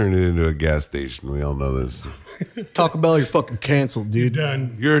gonna turn it into a gas station. We all know this. Taco Bell, you're fucking canceled, dude.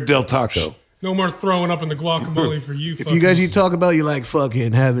 Done. You're a Del Taco. No more throwing up in the guacamole for you. If you guys eat Taco Bell, you like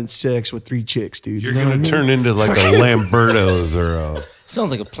fucking having sex with 3 chicks, dude. You're You know what I gonna mean? turn into like a Lamberto's or a Sounds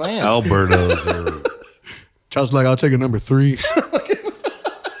like a plan. Alberto's or Charles like, I'll take a number 3.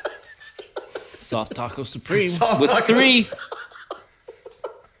 Soft taco supreme Soft with tacos. 3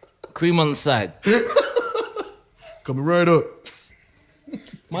 cream on the side. Coming right up.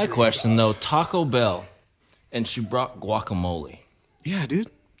 My question though, Taco Bell, and she brought guacamole. Yeah, dude.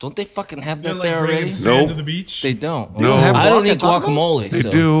 Don't they fucking have They're that like there bringing already? sand Nope. to the beach. They don't. No. have I don't guac at eat Taco Bell? guacamole. they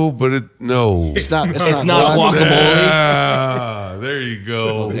so. do, but no. It's not It's not guac. guacamole. Ah, there you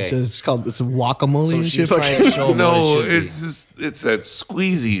go. Okay. It's called it's a guacamole So and she's shit. trying to show them No, what it should be. it's just it's that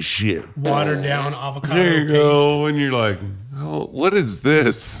squeezy shit. Watered down avocado. There you paste. go. And you're like, oh, what is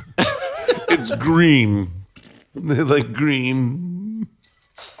this? It's green. They like green.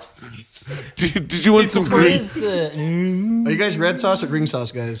 Did you want some What green? is the? Are you guys red sauce or green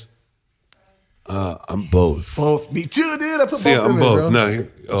sauce guys? I'm both. Both. Me too, dude. I put See, both I'm in there, both. bro. No,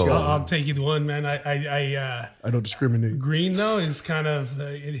 oh, I'll take you to one, man. I I don't discriminate. green though is kind of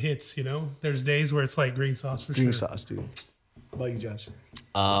it hits. You know, there's days where it's like green sauce for Green sure. sauce, dude. How about you, Josh?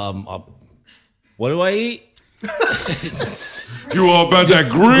 What do I eat? you all about that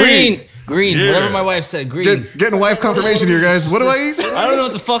green? Green. Yeah. Whatever my wife said. Green. Getting wife confirmation here, guys. What do I eat? I don't know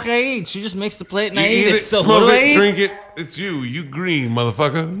what the fuck I eat. She just makes the plate and You I eat it. So smoke what do I it, eat? drink it. It's you. You green,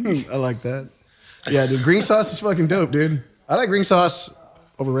 motherfucker. I like that. Yeah, dude. Green sauce is fucking dope, dude. I like green sauce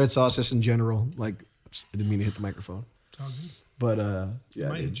over red sauce just in general. Like, I didn't mean to hit the microphone. It's all good. But, yeah,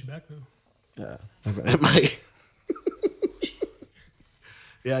 Might dude. hit you back though. Yeah. It might.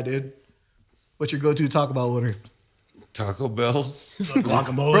 Yeah, dude. What's your go-to Taco Bell order? Taco Bell.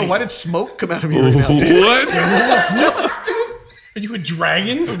 Guacamole. Bro, why did smoke come out of you right now, dude? What? Dude, Are you a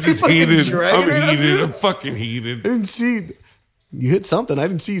dragon? Just fucking heated. dragging it I'm out, heated. dude. I'm fucking heated. I didn't see you hit something. I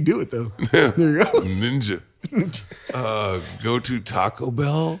didn't see you do it though. There you go. Ninja. Go to Taco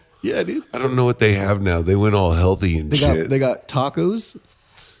Bell. Yeah, dude. I don't know what they have now. They went all healthy and shit. They got tacos,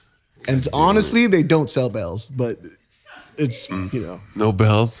 and honestly, they don't sell bells, but it's you know No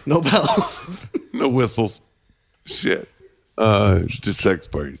bells, no bells. no whistles. Shit. Just sex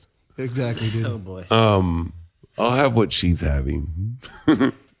parties. Exactly, dude. Oh boy. I'll have what she's having.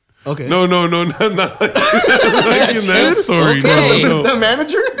 Okay. No, not like in that story. Okay. No, The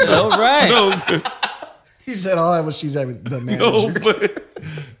manager? All right. no, He said all that was she's having the manager.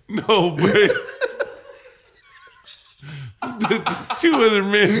 no, but the 2 other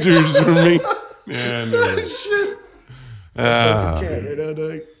managers for me. Yeah, no. Shit.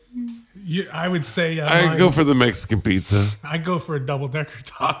 I would say I go for the Mexican pizza. I go for a double-decker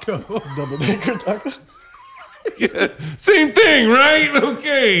taco. Double-decker taco? Yeah, same thing, right?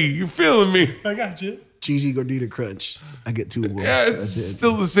 Okay, you feeling me? I got you. Cheesy gordita crunch. I get 2 of them. Yeah, it's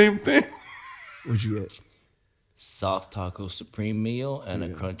still the same thing. What'd you get? Soft taco supreme meal and a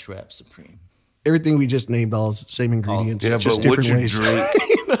crunch wrap supreme. Everything we just named, all same ingredients, Yeah, just but what's different your ways.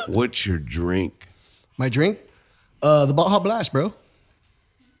 drink? What's your drink? My drink? The Baja Blast, bro.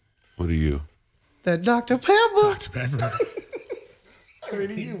 What are you? That Dr. Pepper. Pepper. I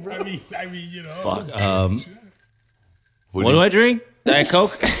mean, you, bro. I mean, you know. Fuck. What What do I drink? Diet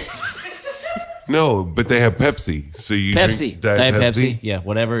Coke? No, but they have Pepsi. So you Pepsi. drink Diet Pepsi? Yeah,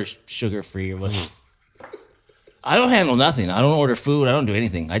 whatever is sugar-free or whatever. I don't handle nothing. I don't order food. I don't do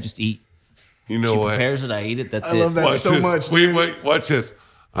anything. I just eat. You know She what? prepares it. I eat it. That's I it. love that Watch so this. much. Wait, watch this.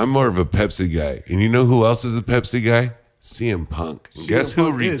 I'm more of a Pepsi guy. And you know who else is a Pepsi guy? CM Punk. And guess who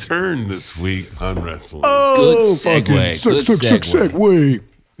Punk is. returned this week on wrestling? Good segue. Good segue.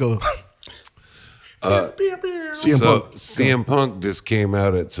 Go. CM So Punk. CM Punk just came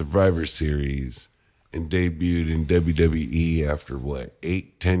out at Survivor Series and debuted in WWE after what,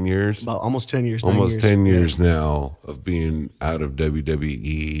 8-10 years? About almost 10 years. 9 Almost years. 10 years now of being out of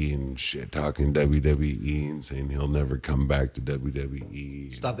WWE and shit talking WWE and saying he'll never come back to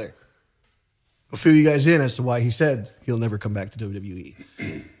WWE. Stop there. I'll fill you guys in as to why he said he'll never come back to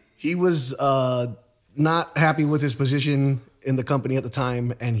WWE. He was not happy with his position in the company at the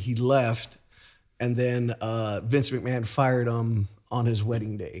time, and he left. And then Vince McMahon fired him on his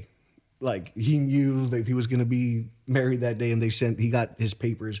wedding day. Like, he knew that he was going to be married that day, and he got his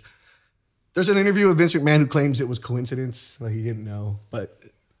papers. There's an interview with Vince McMahon who claims it was coincidence. Like, he didn't know, but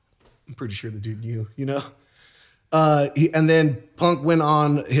I'm pretty sure the dude knew, you know? And then Punk went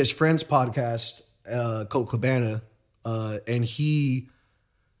on his friend's podcast, Colt Cabana, and he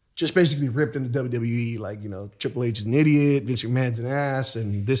just basically ripped into WWE, like, you know, Triple H is an idiot, Vince McMahon's an ass,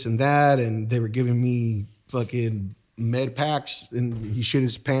 and this and that, and they were giving me fucking med packs, and he shit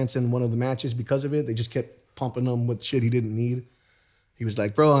his pants in one of the matches because of it. They just kept pumping him with shit he didn't need. He was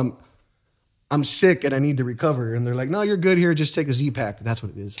like, bro, I'm sick and I need to recover. And they're like, no, you're good here, just take a Z-Pack. That's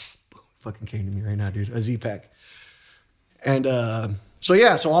what it is. Fucking came to me right now, dude, a Z-Pack. And so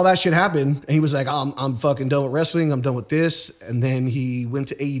all that shit happened, and he was like, I'm fucking done with wrestling, I'm done with this. And then he went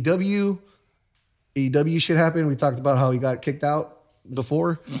to AEW. AEW shit happened. We talked about how he got kicked out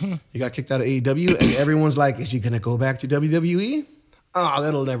before. Mm-hmm. He got kicked out of AEW, and everyone's like, is he gonna go back to WWE? Oh,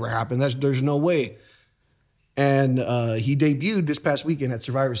 that'll never happen. There's no way. And he debuted this past weekend at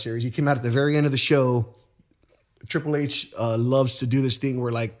Survivor Series. He came out at the very end of the show. Triple H loves to do this thing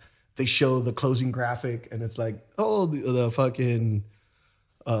where, like, they show the closing graphic, and it's like, oh, the fucking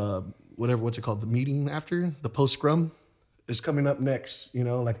what's it called? The meeting after the post scrum is coming up next. You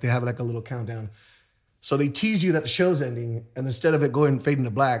know, like they have like a little countdown. So they tease you that the show's ending, and instead of it going fading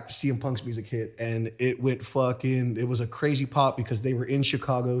to black, CM Punk's music hit, and it went fucking. It was a crazy pop because they were in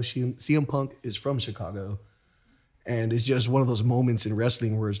Chicago. CM Punk is from Chicago, and it's just one of those moments in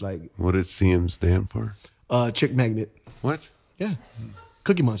wrestling where it's like, What does CM stand for? Chick Magnet. What? Yeah,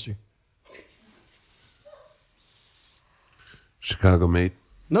 Cookie Monster. Chicago made?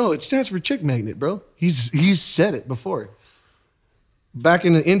 No, it stands for Chick Magnet, bro. He's said it before. Back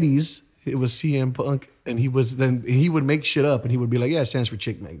in the Indies, it was CM Punk, and he would make shit up, and he would be like, yeah, it stands for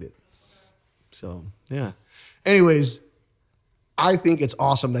Chick Magnet. So, yeah. Anyways, I think it's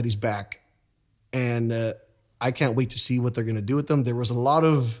awesome that he's back, and I can't wait to see what they're going to do with them. There was a lot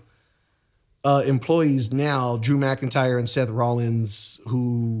of employees now, Drew McIntyre and Seth Rollins,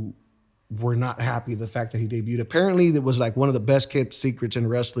 who were not happy the fact that he debuted. Apparently, it was like one of the best kept secrets in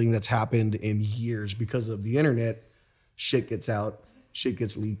wrestling that's happened in years because of the internet. Shit gets out. Shit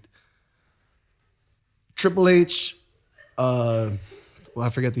gets leaked. Triple H, I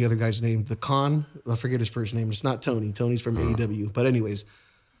forget the other guy's name. The Khan, I forget his first name. It's not Tony. Tony's from AEW. But anyways,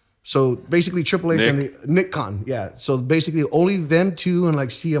 so basically Triple H and Nick Khan, yeah. So basically only them two and like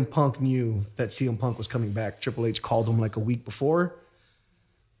CM Punk knew that CM Punk was coming back. Triple H called him like a week before.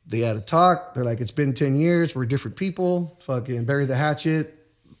 They had a talk. They're like, it's been 10 years. We're different people. Fucking bury the hatchet.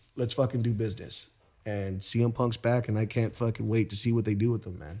 Let's fucking do business. And CM Punk's back, and I can't fucking wait to see what they do with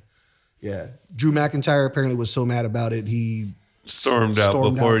them, man. Yeah. Drew McIntyre apparently was so mad about it, he Stormed out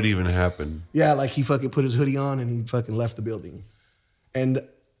before it even happened. Yeah, like he fucking put his hoodie on and he fucking left the building. And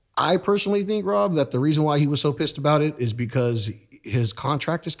I personally think, Rob, that the reason why he was so pissed about it is because his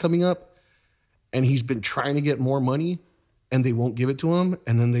contract is coming up and he's been trying to get more money and they won't give it to him.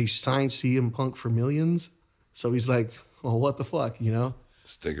 And then they signed CM Punk for millions. So he's like, well, what the fuck, you know?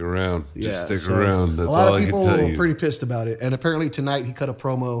 Stick around. Just stick so around. That's a lot all of I people can tell were you. pretty pissed about it. And apparently tonight he cut a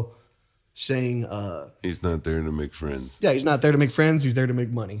promo saying, He's not there to make friends. yeah, he's not there to make friends. He's there to make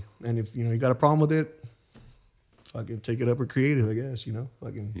money. And if, you got a problem with it, fucking take it up with creative, I guess,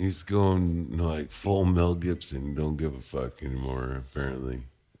 Fucking. He's going like full Mel Gibson. Don't give a fuck anymore, apparently.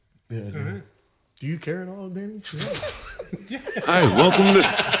 Yeah, dude. Do you care at all, Danny? Hi, welcome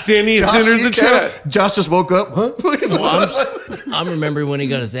to Danny has Josh, entered you the care? chat. Josh just woke up, huh? I'm remembering when he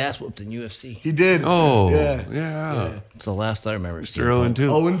got his ass whooped in UFC. He did. Oh, yeah. yeah. It's the last I remember. Mr.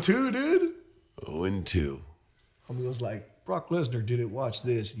 0-2. 0-2, dude. 0-2. Homie was like, Brock Lesnar didn't watch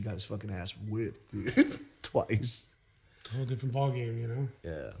this. He got his fucking ass whipped, dude. Twice. It's a whole different ballgame,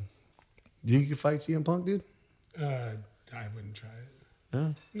 Yeah. Do you think you could fight CM Punk, dude? I wouldn't try it. Yeah.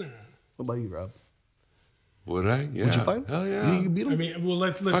 Nah. What about you, Rob? Would I? Yeah. Would you fight him? Hell You yeah. think you could beat him? I mean, well,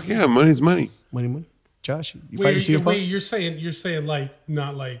 let's. Fuck yeah, money's money. Money. Josh, you fighting Wait, CM Punk? you're saying like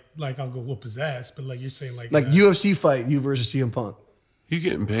not like I'll go whoop his ass, but like you're saying like UFC fight, you versus CM Punk. You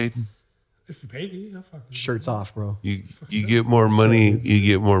getting paid? if you pay me, I'll fucking Shirts off, bro. You get more money. You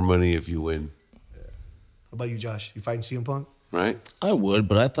get more money if you win, How about you, Josh? You fighting CM Punk? right? I would,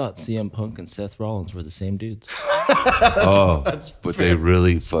 but I thought CM Punk and Seth Rollins were the same dudes. But they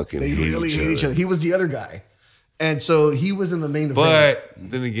really fucking They hate really each hate other. each other. He was the other guy. And so he was in the main event. But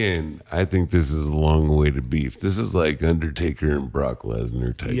then again, I think this is a long-awaited beef. This is like Undertaker and Brock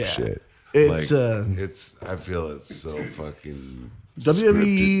Lesnar type Yeah. shit. It's, It's. I feel it's so fucking.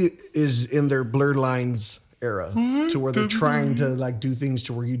 WWE is in their blurred lines era to where they're trying to like do things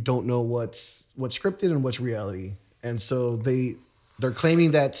to where you don't know what's scripted and what's reality. And so they're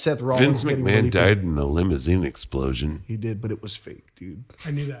claiming that Seth Rollins Vince getting McMahon really died in a limousine explosion. He did, but it was fake, dude.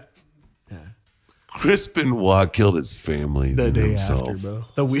 I knew that. Chris Benoit killed his family. The than day himself. after, bro.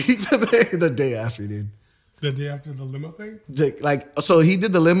 The day after, dude. The day after the limo thing? So he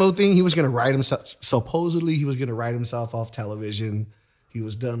did the limo thing. He was gonna write himself. Supposedly, he was gonna write himself off television. He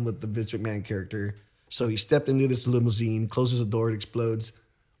was done with the Vince McMahon character. So he stepped into this limousine, closes the door, it explodes.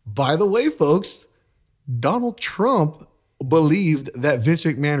 By the way, folks, Donald Trump believed that Vince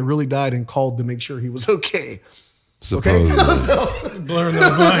McMahon really died and called to make sure he was okay. Okay, Supposedly. Blurring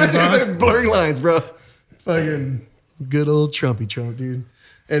those lines, huh? blurring lines, bro. Fucking good old Trumpy Trump, dude.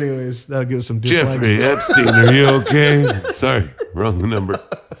 Anyways, that'll give us some dislikes. Jeffrey Epstein, are you okay? Sorry, wrong number.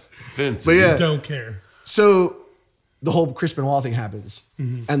 Vince. But yeah, Don't care. so the whole Chris Benoit thing happens.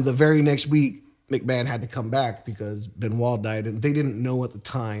 And the very next week, McMahon had to come back because Benoit died. And they didn't know at the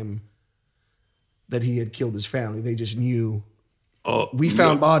time that he had killed his family. They just knew we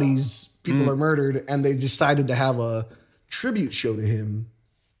found bodies, people are murdered, and they decided to have a tribute show to him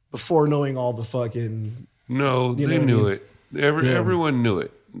before knowing all the fucking... No, You know they what I knew mean? it. Everyone knew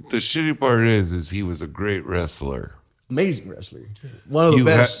it. The shitty part is he was a great wrestler. Amazing wrestler. One of the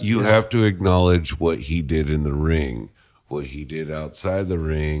best. You have to acknowledge what he did in the ring. What he did outside the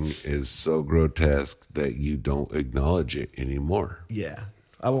ring is so grotesque that you don't acknowledge it anymore. Yeah.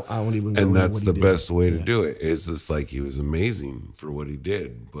 I won't even go And into that's what he the did. best way to do it. It's just like he was amazing for what he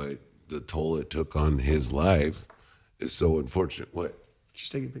did, but the toll it took on his life is so unfortunate. What?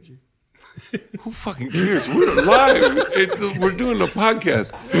 Just take a picture. Who fucking cares? We're live. We're doing a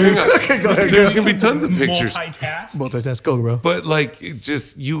podcast. Hang on. Okay, go ahead. There's gonna be tons of pictures. Multitask. Multitask, go, bro. But like, it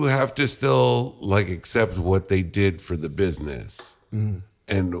just you have to still like accept what they did for the business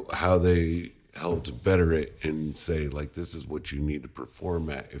and how they helped better it, and say like, this is what you need to perform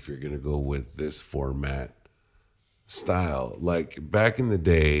at if you're gonna go with this format style. Like back in the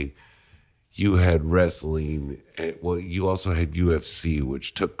day, you had wrestling, and well, you also had UFC,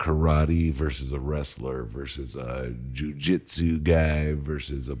 which took karate versus a wrestler versus a jiu-jitsu guy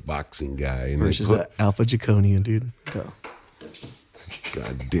versus a boxing guy, and Versus they put, Alpha Draconian, dude. Go.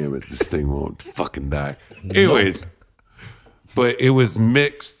 God damn it, this thing won't fucking die. Anyways, but it was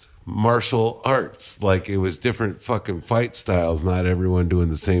mixed martial arts. Like it was different fucking fight styles, not everyone doing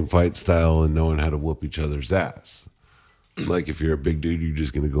the same fight style and knowing how to whoop each other's ass. Like if you're a big dude, you're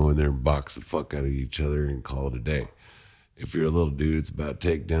just gonna go in there and box the fuck out of each other and call it a day. If you're a little dude, it's about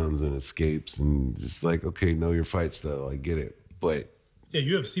takedowns and escapes and just like, okay, know your fight style. I get it. But Yeah,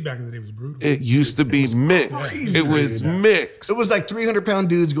 UFC back in the day was brutal. it used to be mixed. crazy, It was mixed. It was like 300-pound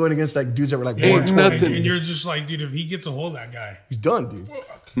dudes going against like dudes that were like Ain't 120. nothing. And you're just like, dude, if he gets a hold of that guy, He's done, dude.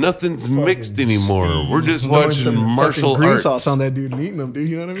 Nothing's mixed anymore. We're just Throwing watching some martial fucking green arts sauce on that dude and eating them, dude.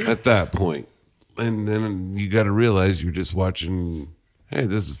 You know what I mean? at that point. And then you got to realize you're just watching, hey,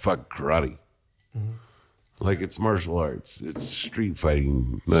 this is fucking karate. Like it's martial arts. It's street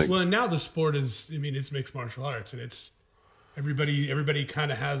fighting. Like, well, now the sport is, I mean, it's mixed martial arts, and it's everybody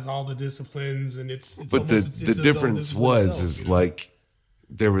kind of has all the disciplines, and it's but almost, the it's its own difference discipline was itself, is you know? like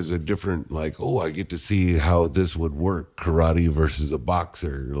there was a different, like, oh, I get to see how this would work. Karate versus a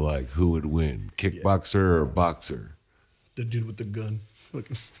boxer. Like, who would win? Kickboxer or boxer? The dude with the gun.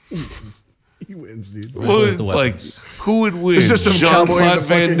 He wins, dude. Well, it's like, who would win? It's just some cowboy in Jean-Claude the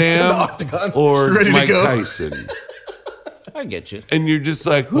Van fucking Damme octagon, or ready to Mike go. Tyson? I get you. And you're just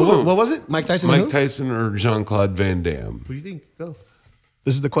like, What was it? Mike Tyson? Mike who? Tyson or Jean-Claude Van Damme? What do you think? Go.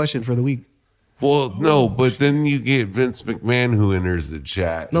 This is the question for the week. Well, no, but then you get Vince McMahon who enters the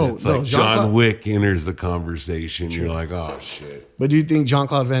chat. No, and it's no, like Jean-Claude- John Wick enters the conversation. You're like, oh, shit. But do you think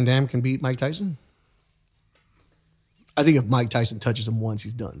Jean-Claude Van Damme can beat Mike Tyson? I think if Mike Tyson touches him once,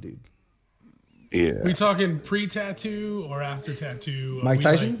 he's done, dude. Yeah. We talking pre-tattoo or after tattoo? Are Mike we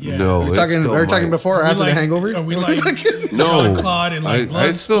Tyson? Like, yeah. No, Are we it's talking? still Are we talking Mike. before or Are we after the Hangover? Are we like No, Jean-Claude and like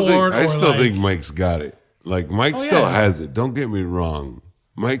I still Bloodsport? think I still or think like, Mike's got it. Like Mike Oh, still yeah. has it. Don't get me wrong.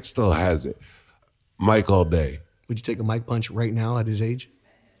 Mike still has it. Mike all day. Would you take a Mike punch right now at his age?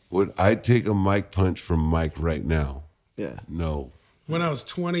 Would I take a Mike punch from Mike right now? Yeah. No. when I was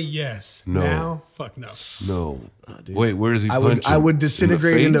 20, yes. No. Now, fuck no. No. Wait, where is he I punching? would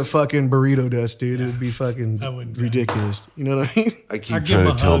disintegrate In the into face? fucking burrito dust, dude. It'd be fucking I wouldn't- ridiculous. You know what I mean? I keep I'd give trying him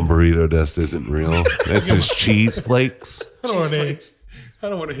to a tell him hug. burrito dust isn't real. That's just cheese flakes. I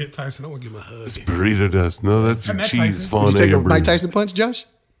don't want to hit Tyson. I want to give him a hug. It's burrito dust. No, that's I your met cheese Tyson. falling Would you out take your a Mike burrito. Tyson punch, Josh?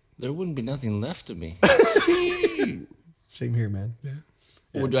 There wouldn't be nothing left of me. Same here, man.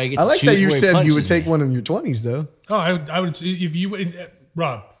 Or do I get I to like choose that you where he said you would punches take me? one in your 20s, though. Oh, I would if you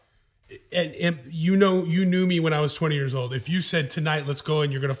Rob, and you knew me when I was 20 years old. If you said tonight, let's go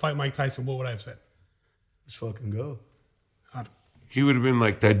and you're gonna fight Mike Tyson, what would I have said? Let's fucking go. He would have been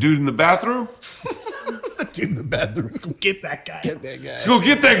like, that dude in the bathroom? Dude in the bathroom. Get that guy. Get that guy. Let's go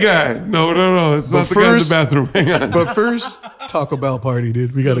get that guy. No. It's not the guy in the first- bathroom. Hang on. But first, Taco Bell party,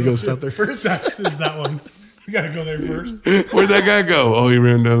 dude. We got to go stop there first. That's is that one. We gotta go there first. Where'd that guy go? Oh, he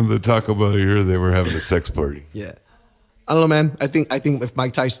ran down to the Taco Bell here. They were having a sex party. Yeah. I don't know, man. I think if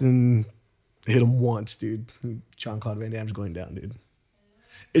Mike Tyson hit him once, dude, Jean-Claude Van Damme's going down, dude.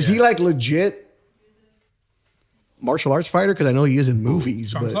 Is he like legit martial arts fighter? Because I know he is in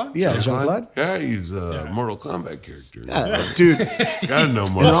movies, but Jean-Claude? yeah, Jean-Claude. Yeah, he's a Mortal Kombat character. Yeah, dude, He's got to know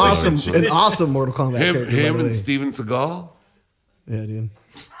more. an awesome Mortal Kombat character. by Him the and way. Steven Seagal. Yeah, dude.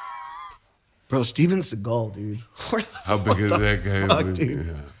 Bro, Steven Seagal, dude. Where the How big is what the that guy? fuck, dude?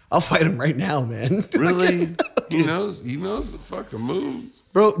 Yeah. I'll fight him right now, man. Really? He knows the fucking moves.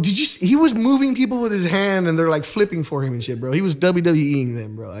 Bro, did you see, he was moving people with his hand and they're like flipping for him and shit, bro. He was WWEing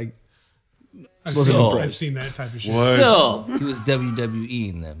them, bro. Like, So- I've seen that type of shit. What? So he was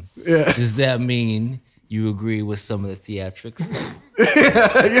WWEing them. Yeah. Does that mean you agree with some of the theatrics?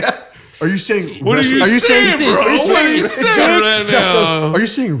 are you saying What are you saying, bro? Are you What are you saying right Josh goes, now? are you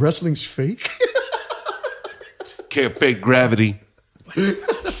saying wrestling's fake? Can't fake gravity.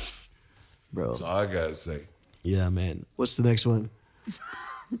 Bro. That's all I gotta say. Yeah, man. What's the next one?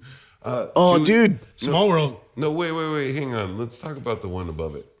 Dude. Dude. Small world. No, wait. Hang on. Let's talk about the one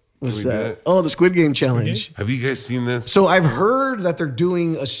above it. Can What's we do that? Oh, the Squid Game challenge. Have you guys seen this? So I've heard that they're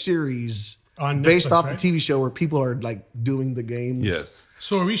doing a series On based Netflix, off right? the TV show where people are like doing the games. Yes.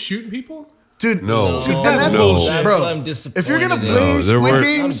 So are we shooting people? Dude, No. see, No. that's No. bullshit, That's bro. what I'm disappointed If you're gonna in. play No, there Squid weren't-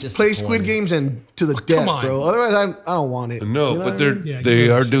 Games, I'm play Squid disappointed. Games and to the death, on. bro. Otherwise, I don't want it. No, You know but what I they're mean? Yeah, they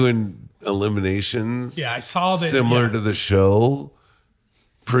you are know. doing eliminations. Yeah, I saw that. Similar yeah. to the show.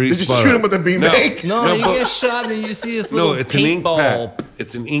 Pretty They just spot shoot on. him with a beanbag. No, you but- get shot and you see this little No, it's an ink paintball. pack.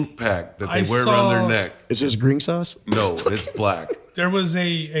 It's an ink pack that I they wear around their saw- neck. It's just green sauce. No, it's black. There was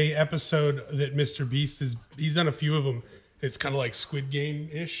a episode that Mr. Beast he's done a few of them. It's kind of like Squid Game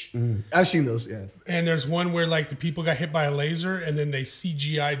ish. I've seen those. Yeah. And there's one where like the people got hit by a laser and then they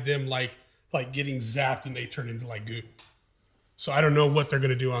CGI'd them like getting zapped and they turn into like goo. So I don't know what they're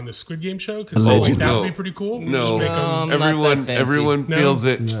gonna do on this Squid Game show because like, Allegedly. that would No. be pretty cool. No, Just make 'em- not that fancy. everyone No. feels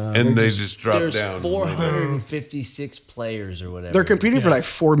it, and they just drop There's down. 456 players or whatever. They're competing for like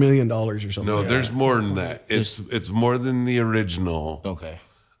 $4 million or something. No, there's more than that. It's more than the original, Okay.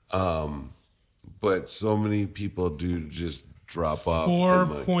 but so many people do just drop off.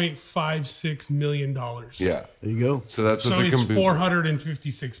 and, like- $4.56 million. Yeah. There you go. So that's what So they're it's competing.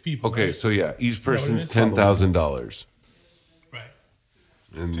 456 people. Okay, right? so yeah, each person's is? $10,000, Right.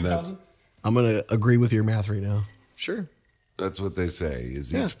 and 10,000? I'm gonna agree with your math right now. Sure. that's what they say.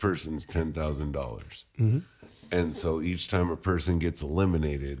 Is Yeah. each person's $10,000, and so each time a person gets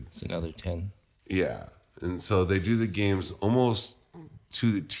eliminated, It's another 10. yeah, and so they do the games almost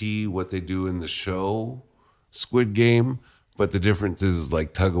to the T what they do in the show Squid Game, but the difference is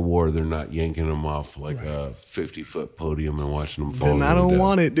like tug of war. They're not yanking them off like a 50-foot podium and watching them fall. Then I don't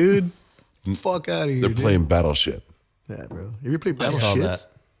want it, dude. Fuck out of here. They're dude. playing Battleship. Yeah, bro. Have you played Battle saw Shits?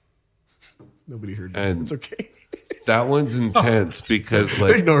 that. Nobody heard that. And It's okay. that one's intense because,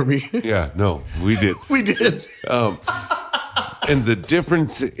 like, Ignore me. yeah, no, we did. We did. And the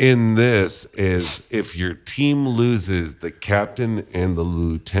difference in this is if your team loses, the captain and the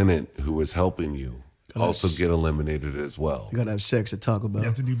lieutenant who was helping you also get eliminated as well. You gotta have sex to talk about. You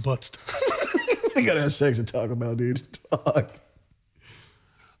have to do butt stuff. You gotta have sex to talk about, dude. Fuck.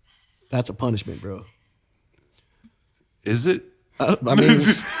 That's a punishment, bro. Is it? I mean,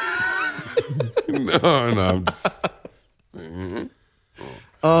 No.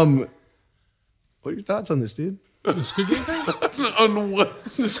 what are your thoughts on this, dude? The Squid Game thing? On what? The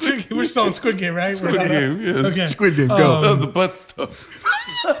Squid Game. We're still on Squid Game, right? Squid Game, yes. Okay. Squid Game, go. Oh, the butt stuff.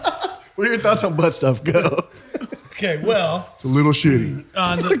 What are your thoughts on butt stuff? Go. Okay, well, It's a little shitty.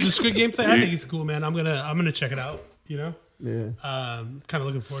 the Squid Game thing, I think it's cool, man. I'm gonna check it out. You know, Yeah. kind of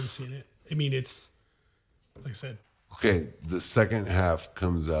looking forward to seeing it. I mean, it's like I said, Okay, the second half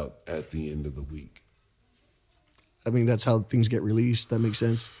comes out at the end of the week. I mean, that's how things get released. That makes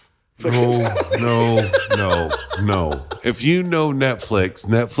sense. No. If you know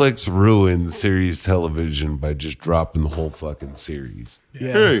Netflix ruins series television by just dropping the whole fucking series.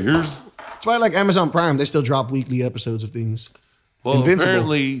 Yeah. Hey, here's... That's why, like Amazon Prime, they still drop weekly episodes of things. Well, Invincible.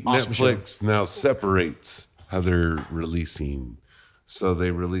 apparently Awesome Netflix now separates how they're releasing. So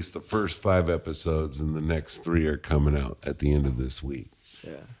they released the first 5 episodes and the next 3 are coming out at the end of this week.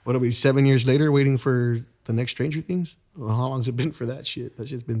 Yeah. What are we, 7 years later waiting for the next Stranger Things? Well, how long's it been for that shit? That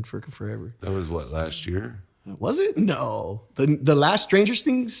shit's been for forever. That was what, last year? Was it? No. The last Stranger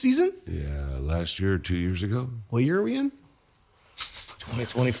Things season? Yeah, last year or 2 years ago. What year are we in?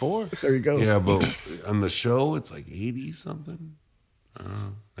 2024. There you go. Yeah, but on the show, it's like 80 something,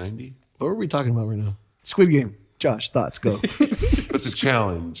 90. What were we talking about right now? Squid Game. Josh, thoughts, go. But the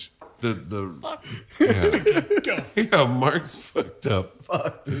challenge, yeah, Mark's fucked up.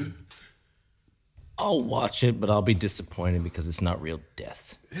 Fuck, dude. I'll watch it, but I'll be disappointed because it's not real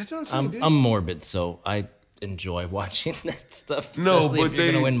death. That's what I'm saying, dude. I'm morbid, so I enjoy watching that stuff. No, especially but if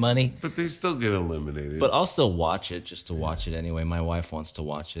you're gonna win money. But they still get eliminated. But I'll still watch it just to watch it anyway. My wife wants to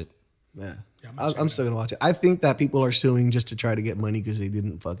watch it. Yeah. I'm still going to watch it. I think that people are suing just to try to get money because they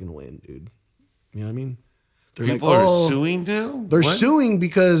didn't fucking win, dude. You know what I mean? They're people like, are suing now. They're What? suing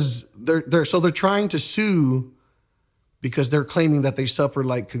because they're trying to sue because they're claiming that they suffered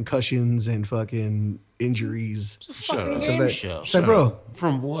like concussions and fucking injuries. Shut up. So Game that- show. Say, bro,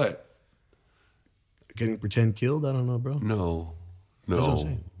 From what? getting pretend killed? I don't know, bro. No. what I'm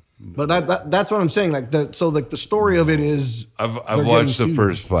saying. But that's what I'm saying. Like the story of it is I've they're watched the getting sued.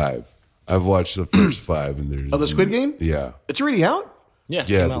 first 5. I've watched the first 5, and there's of the Squid Game. Yeah, It's already out. Yeah,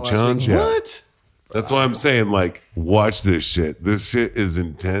 yeah. came The out last challenge. week. Yeah, What? that's why I'm saying, like, watch this shit. This shit is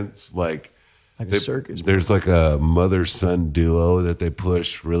intense. Like Like a circus. There's like a mother-son duo that they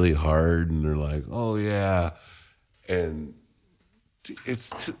push really hard, and they're like, "Oh yeah," and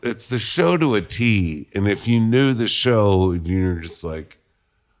it's the show to a T. And if you knew the show, you're just like,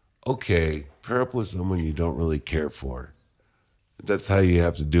 okay, pair up with someone you don't really care for. That's how you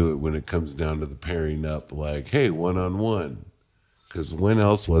have to do it when it comes down to the pairing up. Like, hey, one-on-one. Because when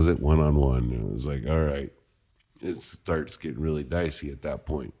else was it one-on-one? It was like, all right, it starts getting really dicey at that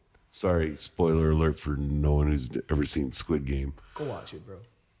point. Sorry, spoiler alert for no one who's ever seen Squid Game. Go watch it, bro.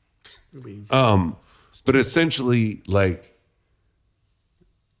 But essentially, like,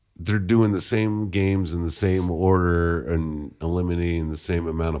 they're doing the same games in the same order and eliminating the same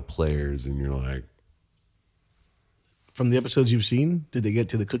amount of players, and you're like, From the episodes you've seen, did they get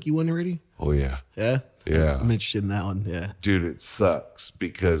to the cookie one already? oh yeah, Yeah. yeah. I'm interested in that one. Yeah. Dude, it sucks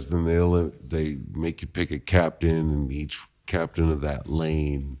because then they make you pick a captain, and each captain of that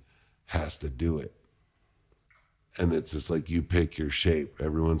lane has to do it. And it's just like you pick your shape.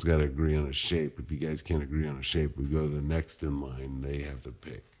 Everyone's got to agree on a shape. If you guys can't agree on a shape, we go to the next in line. They have to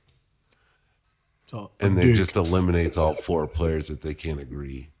pick. So, And it just eliminates all 4 players if they can't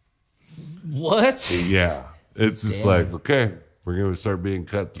agree. What? Yeah. It's just like, okay, we're going to start being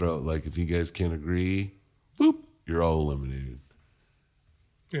cutthroat. Like, if you guys can't agree, boop, you're all eliminated.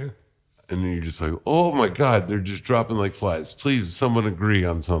 Yeah. And then you're just like, oh my God, they're just dropping like flies. Please, someone agree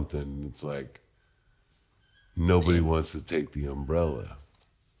on something. It's like, nobody wants to take the umbrella.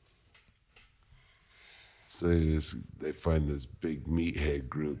 So they find this big meathead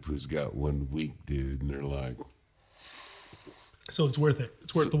group who's got 1 week, dude. And they're like, So it's worth it.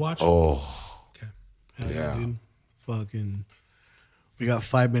 It's worth the watch. oh, Okay. hell yeah. dude. Fucking. We got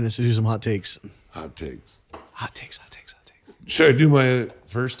 5 minutes to do some hot takes. Hot takes. Hot takes, hot takes, hot takes. Should I do my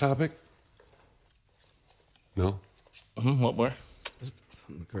first topic? No? What more?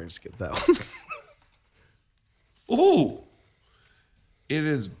 I'm going to skip that one. Ooh. It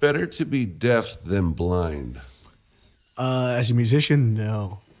is better to be deaf than blind. As a musician,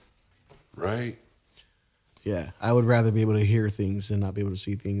 no. Right? Yeah, I would rather be able to hear things than not be able to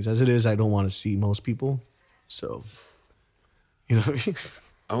see things. As it is, I don't want to see most people. So, you know what I mean?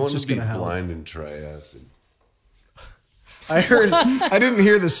 I want just to be gonna help. blind and try acid. I heard, I didn't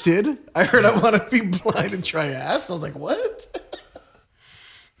hear the Sid. I heard I want to be blind and try ass. I was like, what?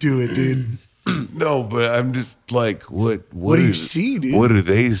 Do it, dude. No, but I'm just like, what do you see, dude? What do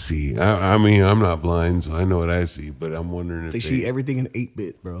they see? I mean, I'm not blind, so I know what I see, but I'm wondering if They see everything in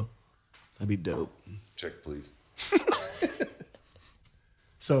 8-bit, bro. That'd be dope. Check, please.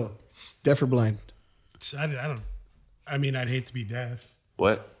 So, deaf or blind? I don't. I mean, I'd hate to be deaf.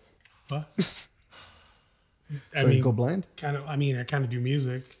 What? What? So you go blind? Kind of. I mean, I kind of do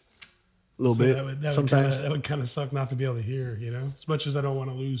music. A little So bit. Sometimes. that would kind of suck not to be able to hear. You know, as much as I don't want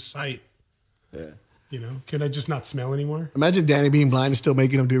to lose sight. Yeah. You know, can I just not smell anymore? Imagine Danny being blind and still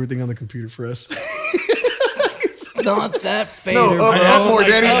making him do everything on the computer for us. Not that fader, No, bro. up more,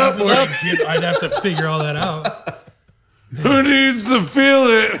 Danny, up more. I'd have to figure all that out. Who needs to feel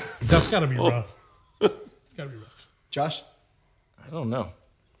it? That's got to be rough. It's got to be rough. Josh? I don't know.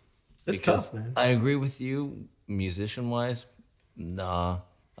 It's Because tough, man. I agree with you, musician wise. Nah,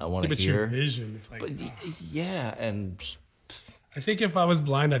 I want to But your hear. vision, it's like. But yeah, and I think if I was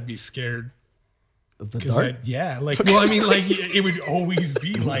blind, I'd be scared. The Because dark? well, I mean, like it would always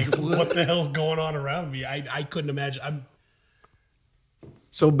be like, what the hell's going on around me? I couldn't imagine.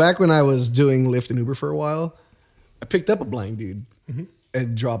 So back when I was doing Lyft and Uber for a while, I picked up a blind dude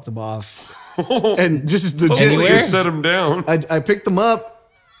and dropped him off. And this is legit. You set him down. I picked him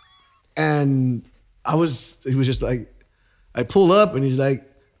up and he was just like, I pull up and he's like,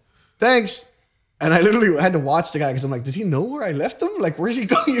 thanks. And I literally had to watch the guy because I'm like, does he know where I left him? Like, where's he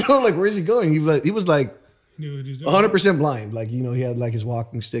going? You know, like, where's he going? He was like 100% blind. Like, you know, he had like his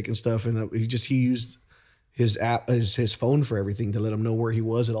walking stick and stuff. And he used his app, his phone for everything to let him know where he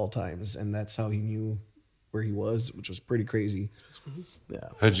was at all times. And that's how he knew where he was, which was pretty crazy. That's cool. Yeah.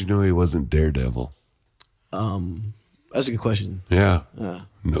 How'd you know he wasn't Daredevil? That's a good question. Yeah.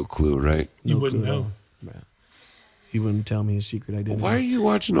 No clue, right? You No wouldn't clue at know. all. Yeah. He wouldn't tell me his secret identity. Why are you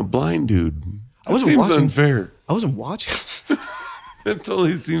watching a blind dude? I wasn't Seems watching. unfair. I wasn't watching. It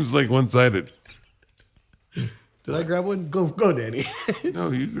totally seems like one-sided. Did I grab one? Go, Danny. No,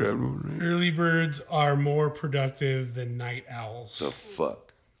 you grabbed one, right? Early birds are more productive than night owls. The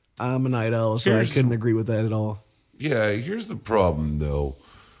fuck? I'm a night owl, so I couldn't agree with that at all. Yeah, here's the problem, though.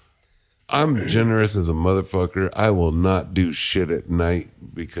 I'm generous as a motherfucker. I will not do shit at night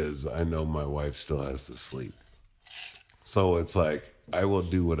because I know my wife still has to sleep. So it's like, I will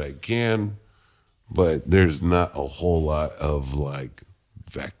do what I can, but there's not a whole lot of like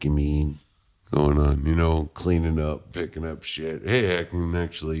vacuuming going on, you know, cleaning up, picking up shit. Hey, I can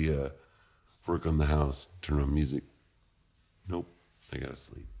actually work on the house, turn on music. Nope, I gotta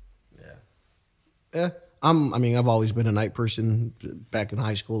sleep. Yeah. I've always been a night person. Back in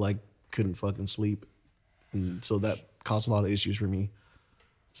high school, I couldn't fucking sleep. And so that caused a lot of issues for me.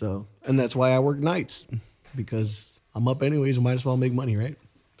 So, and that's why I work nights, because I'm up anyways and might as well make money, right?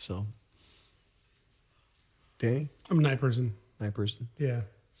 So, Danny, I'm a night person. night person. Yeah.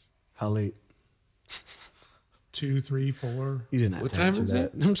 How late? 2, 3, 4. You didn't have What to time answer is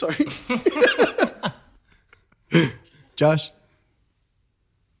that. I'm sorry. Josh,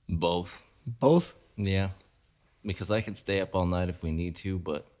 both. both? Yeah, because I can stay up all night if we need to,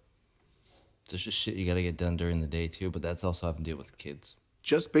 but there's just shit you got to get done during the day too. But that's also having to deal with kids.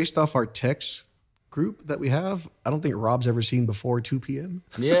 Just based off our text group that we have, I don't think Rob's ever seen before 2 p.m.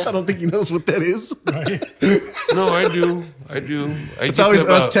 Yeah. I don't think he knows what that is. Right? No, I do. It's always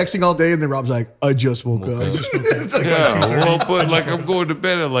us texting all day, and then Rob's like, I just woke up. It's like, Yeah, well, but like I'm going to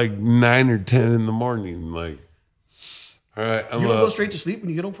bed at like 9 or 10 in the morning. Like, all right, I'm you don't up. go straight to sleep when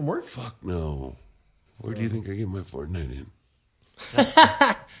you get home from work? Fuck no. Where do you think I get my Fortnite in?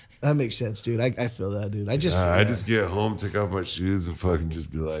 That makes sense, dude. I feel that, dude. I I just get home, take off my shoes, and fucking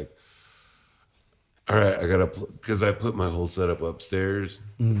just be like, all right, I gotta, because I put my whole setup upstairs,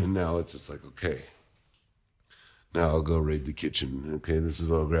 and now it's just like, okay, now I'll go raid the kitchen. Okay, this is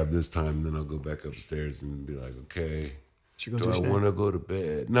what I'll grab this time, and then I'll go back upstairs and be like, okay, Should go do to a I snack? want to go to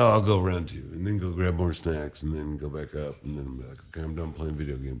bed? No, I'll go around 2, and then go grab more snacks, and then go back up, and then be like, okay, I'm done playing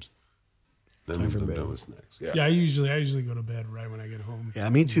video games. That means I'm done with snacks. Yeah. Yeah, I usually go to bed right when I get home. Yeah,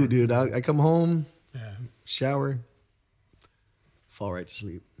 me too, dude. I come home, Yeah. shower, fall right to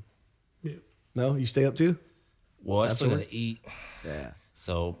sleep. Yeah. No, you stay up too? Well, I still Afterward? got to eat, Yeah.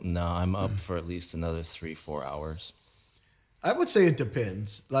 so no, I'm up for at least another 3-4 hours. I would say it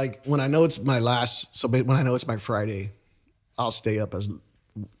depends. Like when I know it's my last, when I know it's my Friday, I'll stay up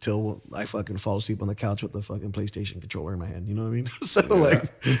till I fucking fall asleep on the couch with the fucking PlayStation controller in my hand. You know what I mean?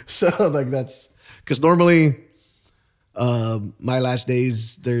 So that's because normally my last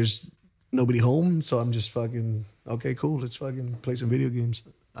days there's nobody home, so I'm just fucking okay, cool. Let's fucking play some video games.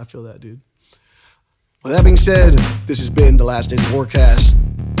 I feel that, dude. With that being said, this has been the Last Days of Warcast.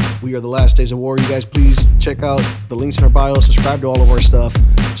 We are the Last Days of War. You guys, please check out the links in our bio. Subscribe to all of our stuff.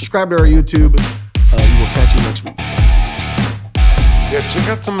 Subscribe to our YouTube. We will catch you next week. Yeah, check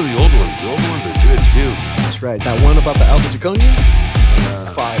out some of the old ones. The old ones are good too. That's right. That one about the Alpha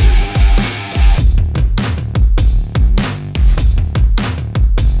Draconians? Fire.